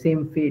had the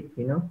same fate,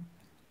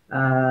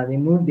 they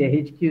moved their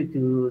HQ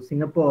to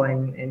Singapore,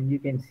 and you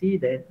can see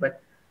that.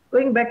 But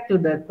going back to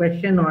the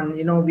question on,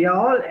 we are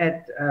all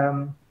at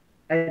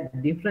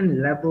different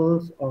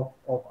levels of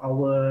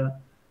our,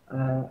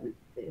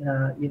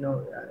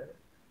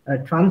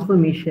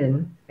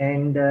 transformation,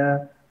 and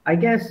I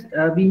guess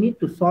we need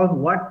to solve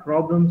what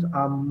problems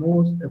are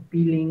most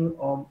appealing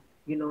or,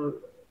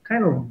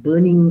 kind of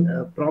burning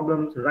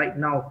problems right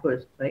now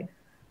first, right?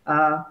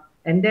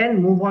 And then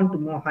move on to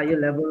more higher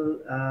level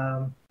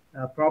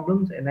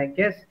problems. And I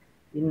guess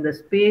in the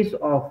space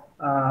of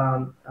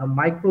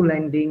micro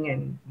lending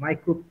and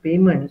micro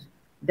payments,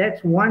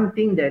 that's one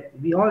thing that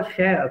we all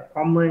share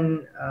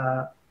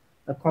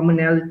a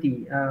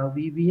commonality.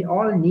 We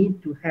all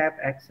need to have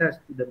access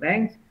to the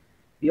banks.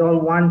 We all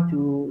want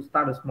to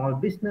start a small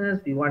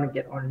business. We want to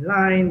get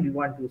online. We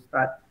want to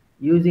start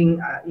using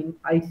in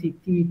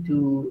ICT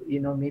to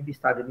maybe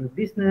start a new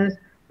business.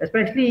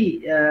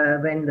 Especially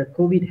when the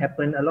COVID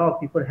happened, a lot of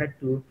people had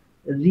to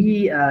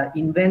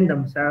reinvent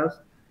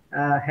themselves.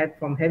 Had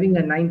from having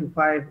a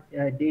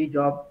 9-to-5 day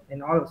job,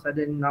 and all of a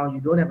sudden now you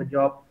don't have a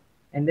job,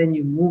 and then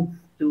you move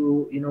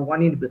to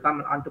wanting to become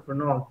an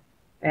entrepreneur.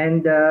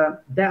 And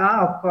there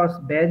are, of course,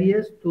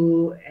 barriers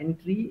to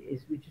entry,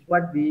 which is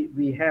what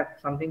we have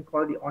something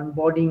called the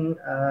onboarding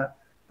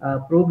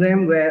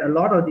program, where a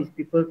lot of these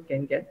people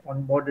can get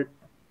onboarded.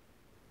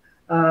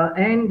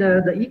 And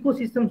the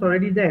ecosystem's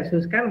already there, so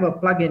it's kind of a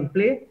plug and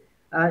play.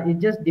 It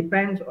just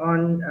depends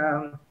on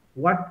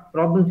what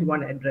problems you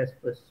want to address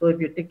first. So if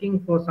you're taking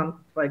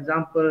for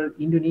example,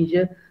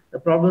 Indonesia, the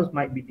problems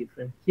might be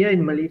different. Here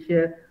in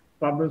Malaysia,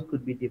 problems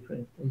could be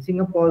different. In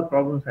Singapore,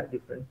 problems are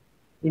different.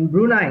 In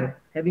Brunei,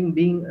 having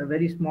been a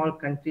very small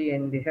country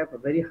and they have a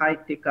very high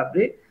take-up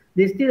rate,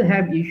 they still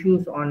have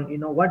issues on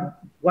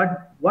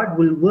what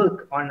will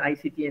work on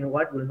ICT and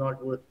what will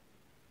not work.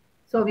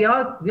 So we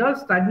are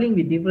struggling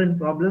with different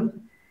problems,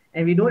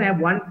 and we don't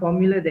have one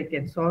formula that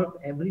can solve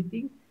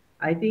everything.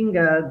 I think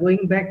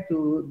going back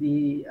to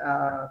the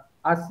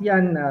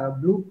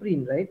ASEAN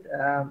blueprint, right?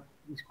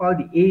 It's called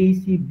the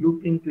AEC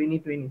Blueprint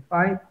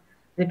 2025.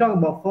 They talk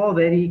about 4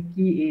 very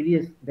key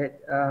areas that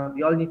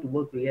we all need to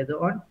work together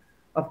on.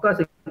 Of course,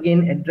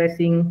 again,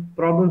 addressing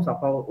problems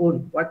of our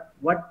own. What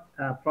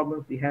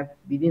problems we have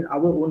within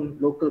our own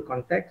local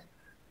context.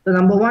 So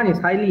number 1 is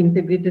highly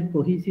integrated,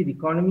 cohesive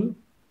economy.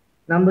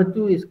 Number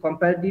 2 is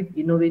competitive,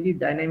 innovative,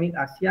 dynamic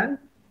ASEAN.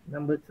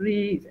 Number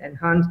 3 is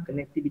enhanced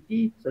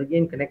connectivity. So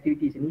again,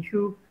 connectivity is an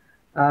issue.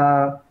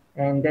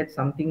 And that's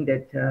something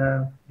that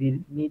we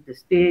need the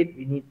state,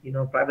 we need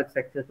private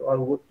sector to all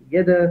work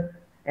together.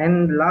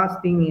 And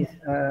last thing is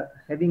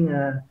having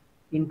a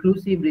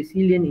inclusive,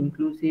 resilient,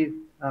 inclusive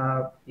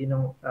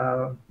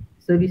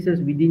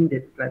services within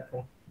that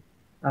platform.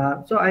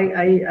 So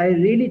I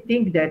really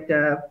think that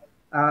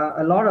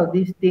a lot of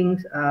these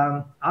things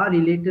are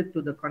related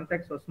to the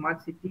context of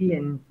smart city,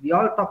 and we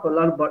all talk a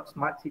lot about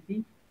smart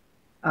city,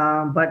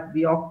 but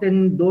we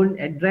often don't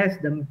address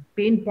the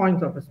pain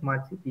points of a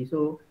smart city.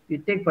 So you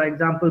take, for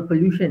example,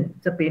 pollution,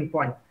 it's a pain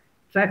point.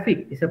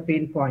 Traffic is a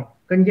pain point.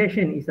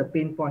 Congestion is a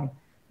pain point.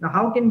 Now,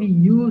 how can we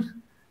use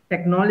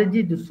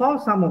technology to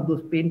solve some of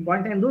those pain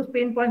points? And those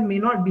pain points may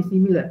not be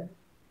similar.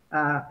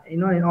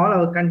 In all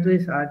our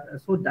countries are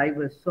so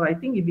diverse. So I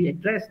think if we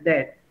address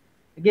that,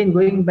 again,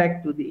 going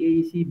back to the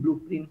AEC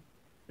Blueprint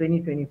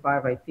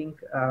 2025, I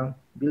think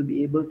we'll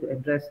be able to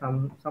address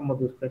some of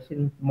those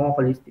questions more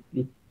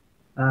holistically.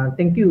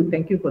 Thank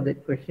you for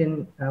that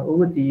question.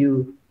 Over to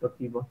you,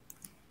 Dr. Ivo.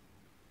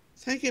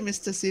 Thank you,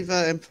 Mr.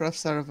 Siva and Prof.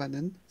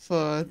 Saravanan,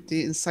 for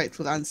the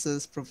insightful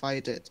answers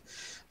provided.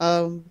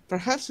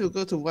 Perhaps we'll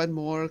go to one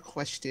more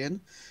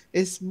question.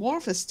 It's more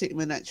of a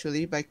statement,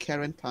 actually, by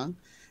Karen Pang.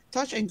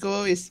 Touch and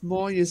Go is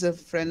more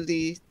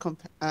user-friendly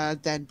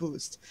than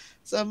Boost.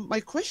 So my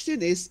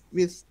question is,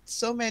 with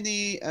so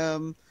many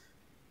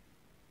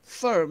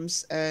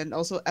firms and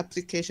also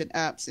application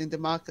apps in the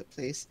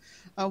marketplace,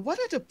 what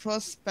are the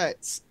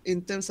prospects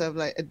in terms of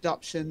like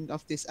adoption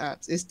of these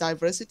apps? Is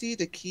diversity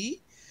the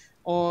key,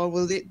 or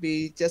will it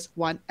be just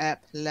one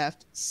app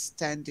left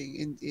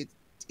standing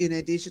in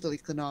a digital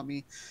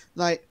economy?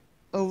 Like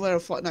over a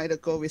fortnight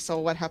ago, we saw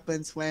what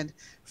happens when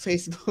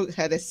Facebook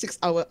had a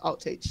 6-hour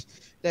outage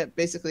that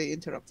basically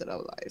interrupted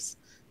our lives.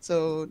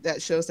 So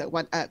that shows that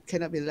one app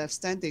cannot be left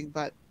standing.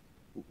 But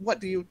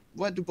what do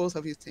both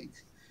of you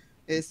think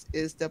is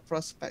the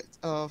prospect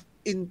of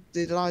in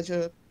the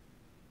larger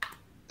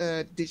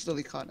digital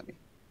economy?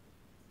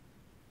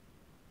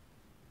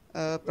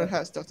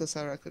 Perhaps Dr.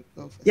 Sarah could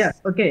go first. Yeah,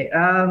 okay.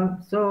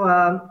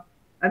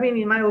 I mean,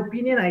 in my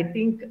opinion, I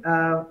think,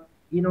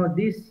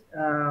 these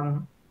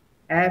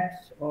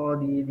apps or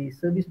the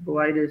service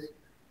providers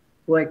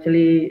who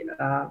actually,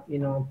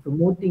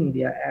 promoting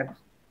their apps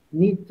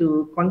need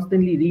to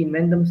constantly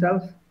reinvent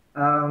themselves.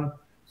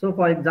 So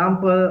for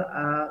example,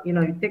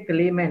 you take a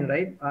layman,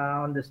 right,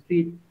 on the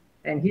street,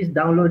 and he's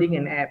downloading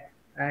an app,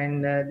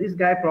 and this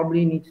guy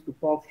probably needs to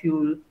pour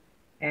fuel,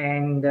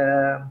 and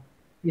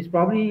he's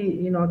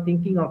probably,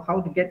 thinking of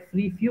how to get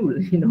free fuel.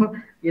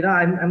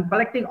 I'm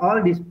collecting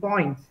all these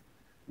points.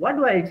 What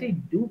do I actually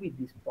do with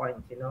these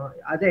points?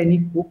 Are there any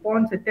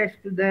coupons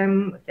attached to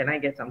them? Can I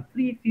get some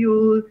free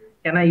fuel?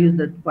 Can I use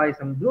that to buy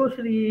some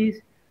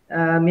groceries?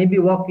 Maybe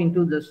walk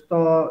into the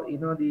store,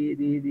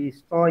 the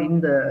store in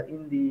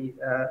the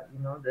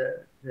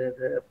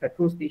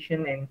petrol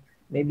station, and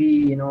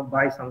maybe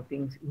buy some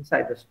things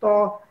inside the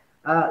store.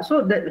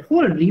 So that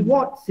whole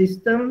reward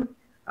system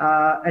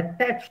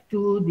attached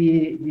to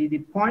the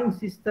point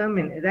system,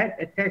 and that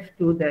attached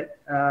to that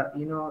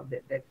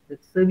the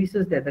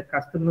services that the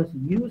customers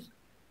use,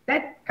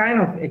 that kind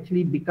of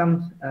actually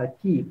becomes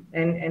key.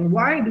 And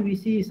why do we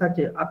see such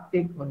an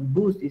uptake on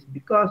Boost is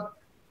because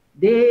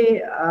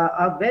they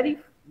are very,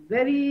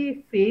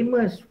 very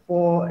famous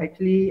for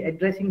actually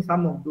addressing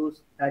some of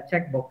those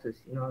check boxes.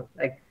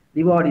 Like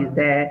reward is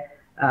there.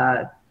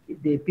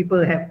 The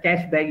people have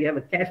cashback. You have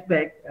a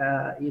cashback,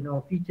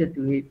 feature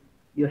to it.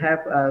 You have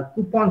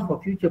coupons for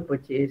future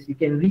purchase. You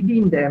can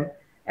redeem them,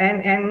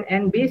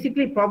 and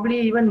basically probably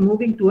even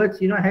moving towards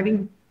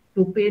having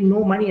to pay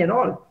no money at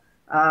all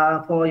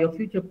for your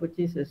future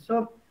purchases.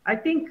 So I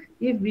think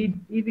if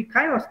we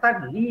kind of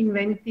start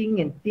reinventing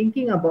and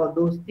thinking about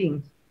those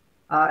things,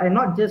 and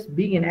not just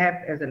being an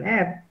app as an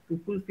app to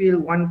fulfill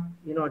one,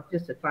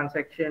 just a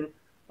transaction,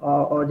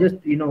 or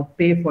just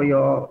pay for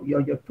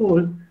your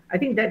toll, I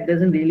think that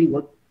doesn't really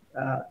work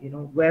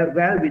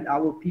well with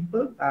our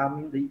people.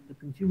 The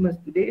consumers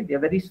today, they're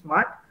very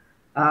smart,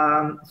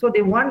 so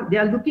they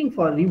are looking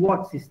for a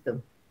reward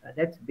system.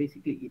 That's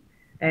basically it.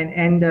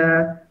 And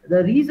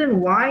the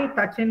reason why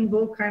Touch and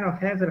Go kind of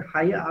has a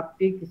higher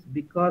uptake is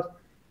because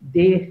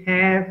they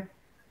have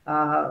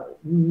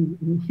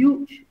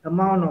huge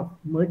amount of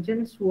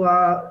merchants who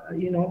are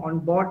on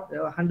board,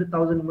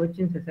 100,000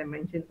 merchants, as I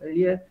mentioned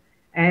earlier.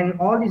 And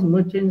all these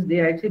merchants, they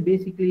are actually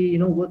basically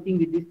working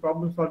with this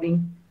problem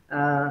solving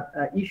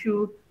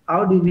issue.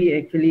 How do we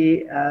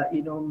actually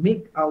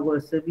make our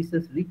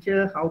services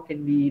richer? How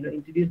can we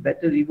introduce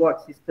better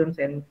reward systems?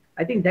 And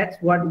I think that's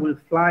what will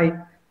fly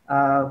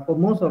for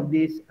most of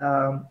these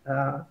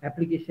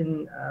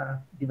application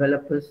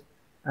developers.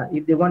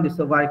 if they want to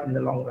survive in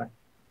the long run.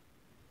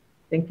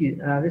 Thank you.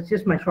 That's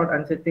just my short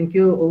answer. Thank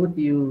you. Over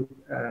to you,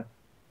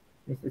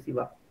 Mr.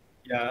 Siva.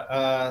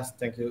 Yeah,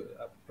 thank you,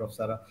 Prof.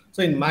 Sarah.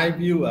 So in my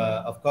view,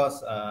 of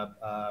course,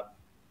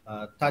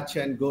 touch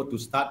and go to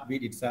start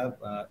with itself,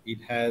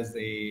 it has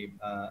a,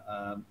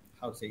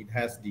 how to say, it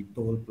has the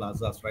toll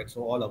plazas, right?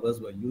 So all of us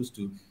were used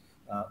to,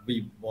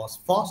 we was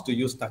forced to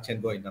use touch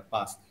and go in the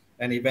past.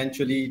 And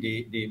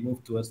eventually they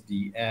moved towards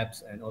the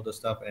apps and all the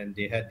stuff, and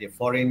they had their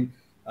foreign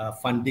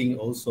funding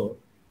also,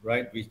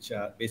 right? Which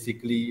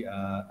basically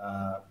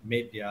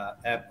made their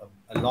app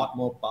a lot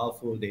more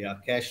powerful. They are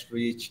cash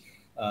rich.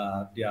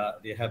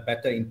 They have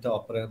better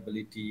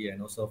interoperability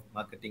and also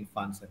marketing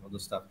funds and all the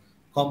stuff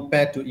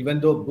compared to, even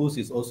though Boost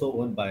is also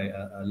owned by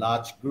a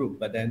large group,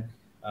 but then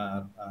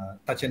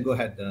Touch and Go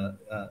had the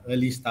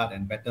early start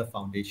and better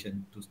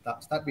foundation to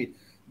start with.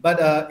 But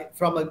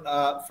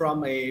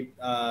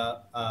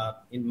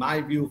in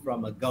my view,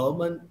 from a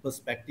government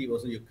perspective,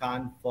 also you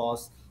can't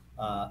force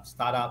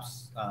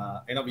startups.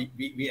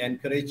 We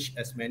encourage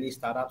as many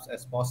startups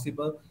as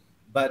possible,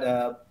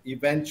 but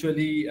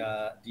eventually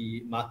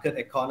the market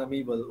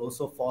economy will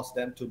also force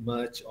them to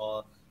merge,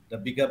 or the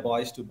bigger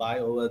boys to buy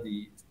over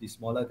the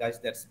smaller guys.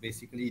 That's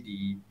basically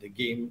the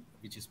game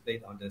which is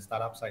played on the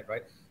startup side,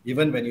 right?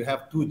 Even when you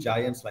have two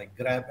giants like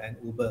Grab and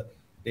Uber,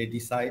 they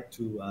decide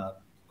to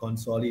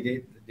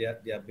consolidate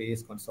their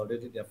base,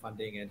 consolidate their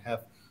funding, and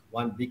have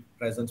one big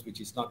presence, which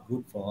is not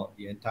good for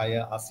the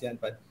entire ASEAN.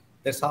 But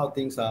that's how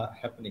things are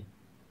happening.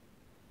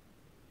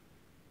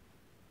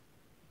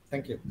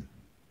 Thank you.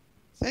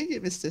 Thank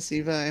you, Mr.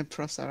 Siva and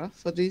Prof. Sarah,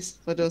 for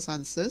those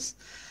answers.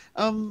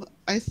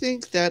 I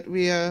think that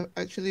we are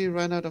actually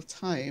run out of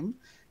time,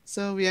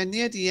 so we are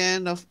near the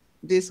end of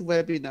this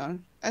webinar.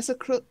 As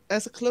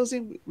a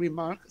closing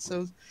remark,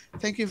 so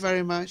thank you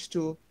very much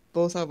to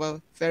both of our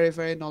very,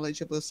 very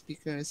knowledgeable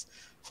speakers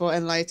for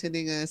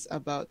enlightening us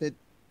about the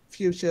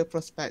future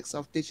prospects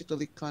of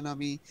digital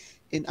economy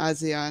in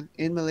ASEAN,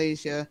 in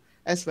Malaysia,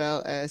 as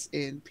well as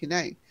in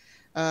Penang.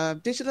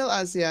 Digital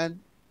ASEAN,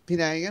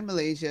 Penang, and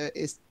Malaysia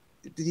is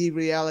the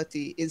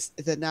reality, is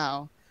the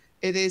now.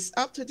 It is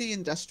up to the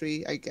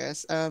industry, I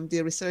guess,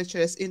 the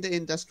researchers in the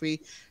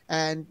industry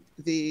and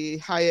the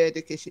higher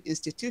education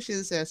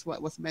institutions, as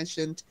what was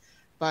mentioned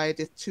by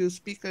the two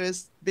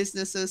speakers,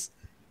 businesses,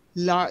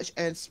 large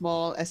and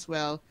small as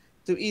well,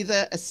 to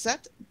either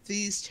accept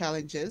these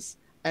challenges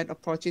and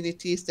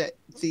opportunities that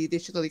the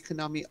digital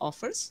economy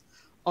offers,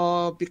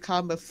 or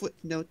become a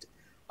footnote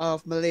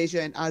of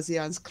Malaysia and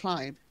ASEAN's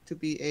climb to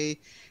be a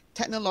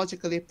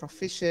technologically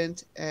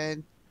proficient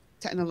and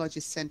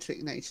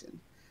technology-centric nation.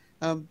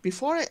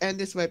 Before I end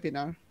this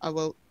webinar, I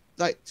would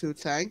like to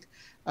thank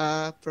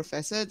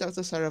Professor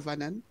Dr.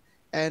 Saravanan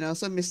and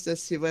also Mr.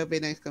 Siva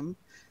Vinayakam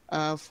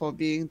for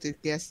being the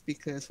guest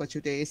speakers for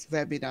today's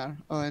webinar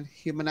on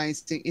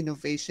humanizing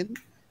innovation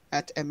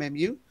at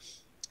MMU.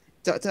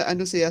 Dr.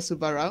 Anusuya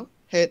Subarao,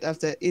 head of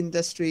the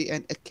Industry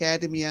and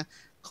Academia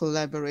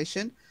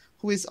Collaboration,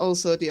 who is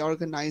also the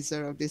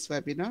organizer of this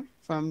webinar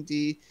from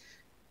the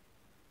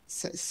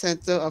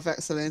Center of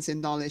Excellence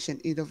in Knowledge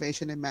and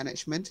Innovation and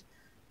Management,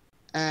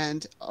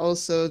 and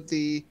also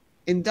the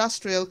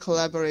Industrial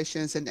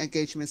Collaborations and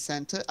Engagement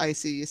Center,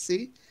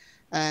 ICEC,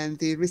 and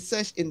the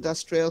Research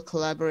Industrial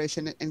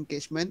Collaboration and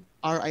Engagement,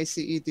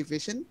 RICE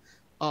division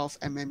of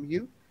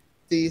MMU,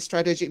 the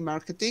Strategic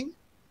Marketing,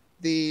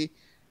 the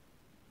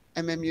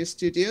MMU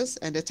Studios,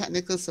 and the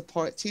technical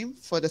support team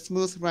for the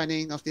smooth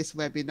running of this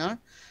webinar,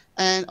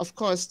 and of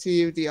course to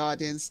you, the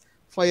audience,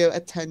 for your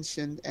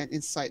attention and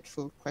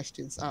insightful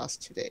questions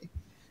asked today.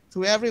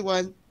 To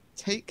everyone,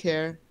 take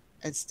care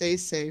and stay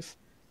safe,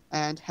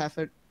 and have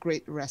a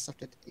great rest of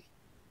the day.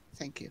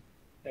 Thank you.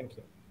 Thank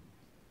you.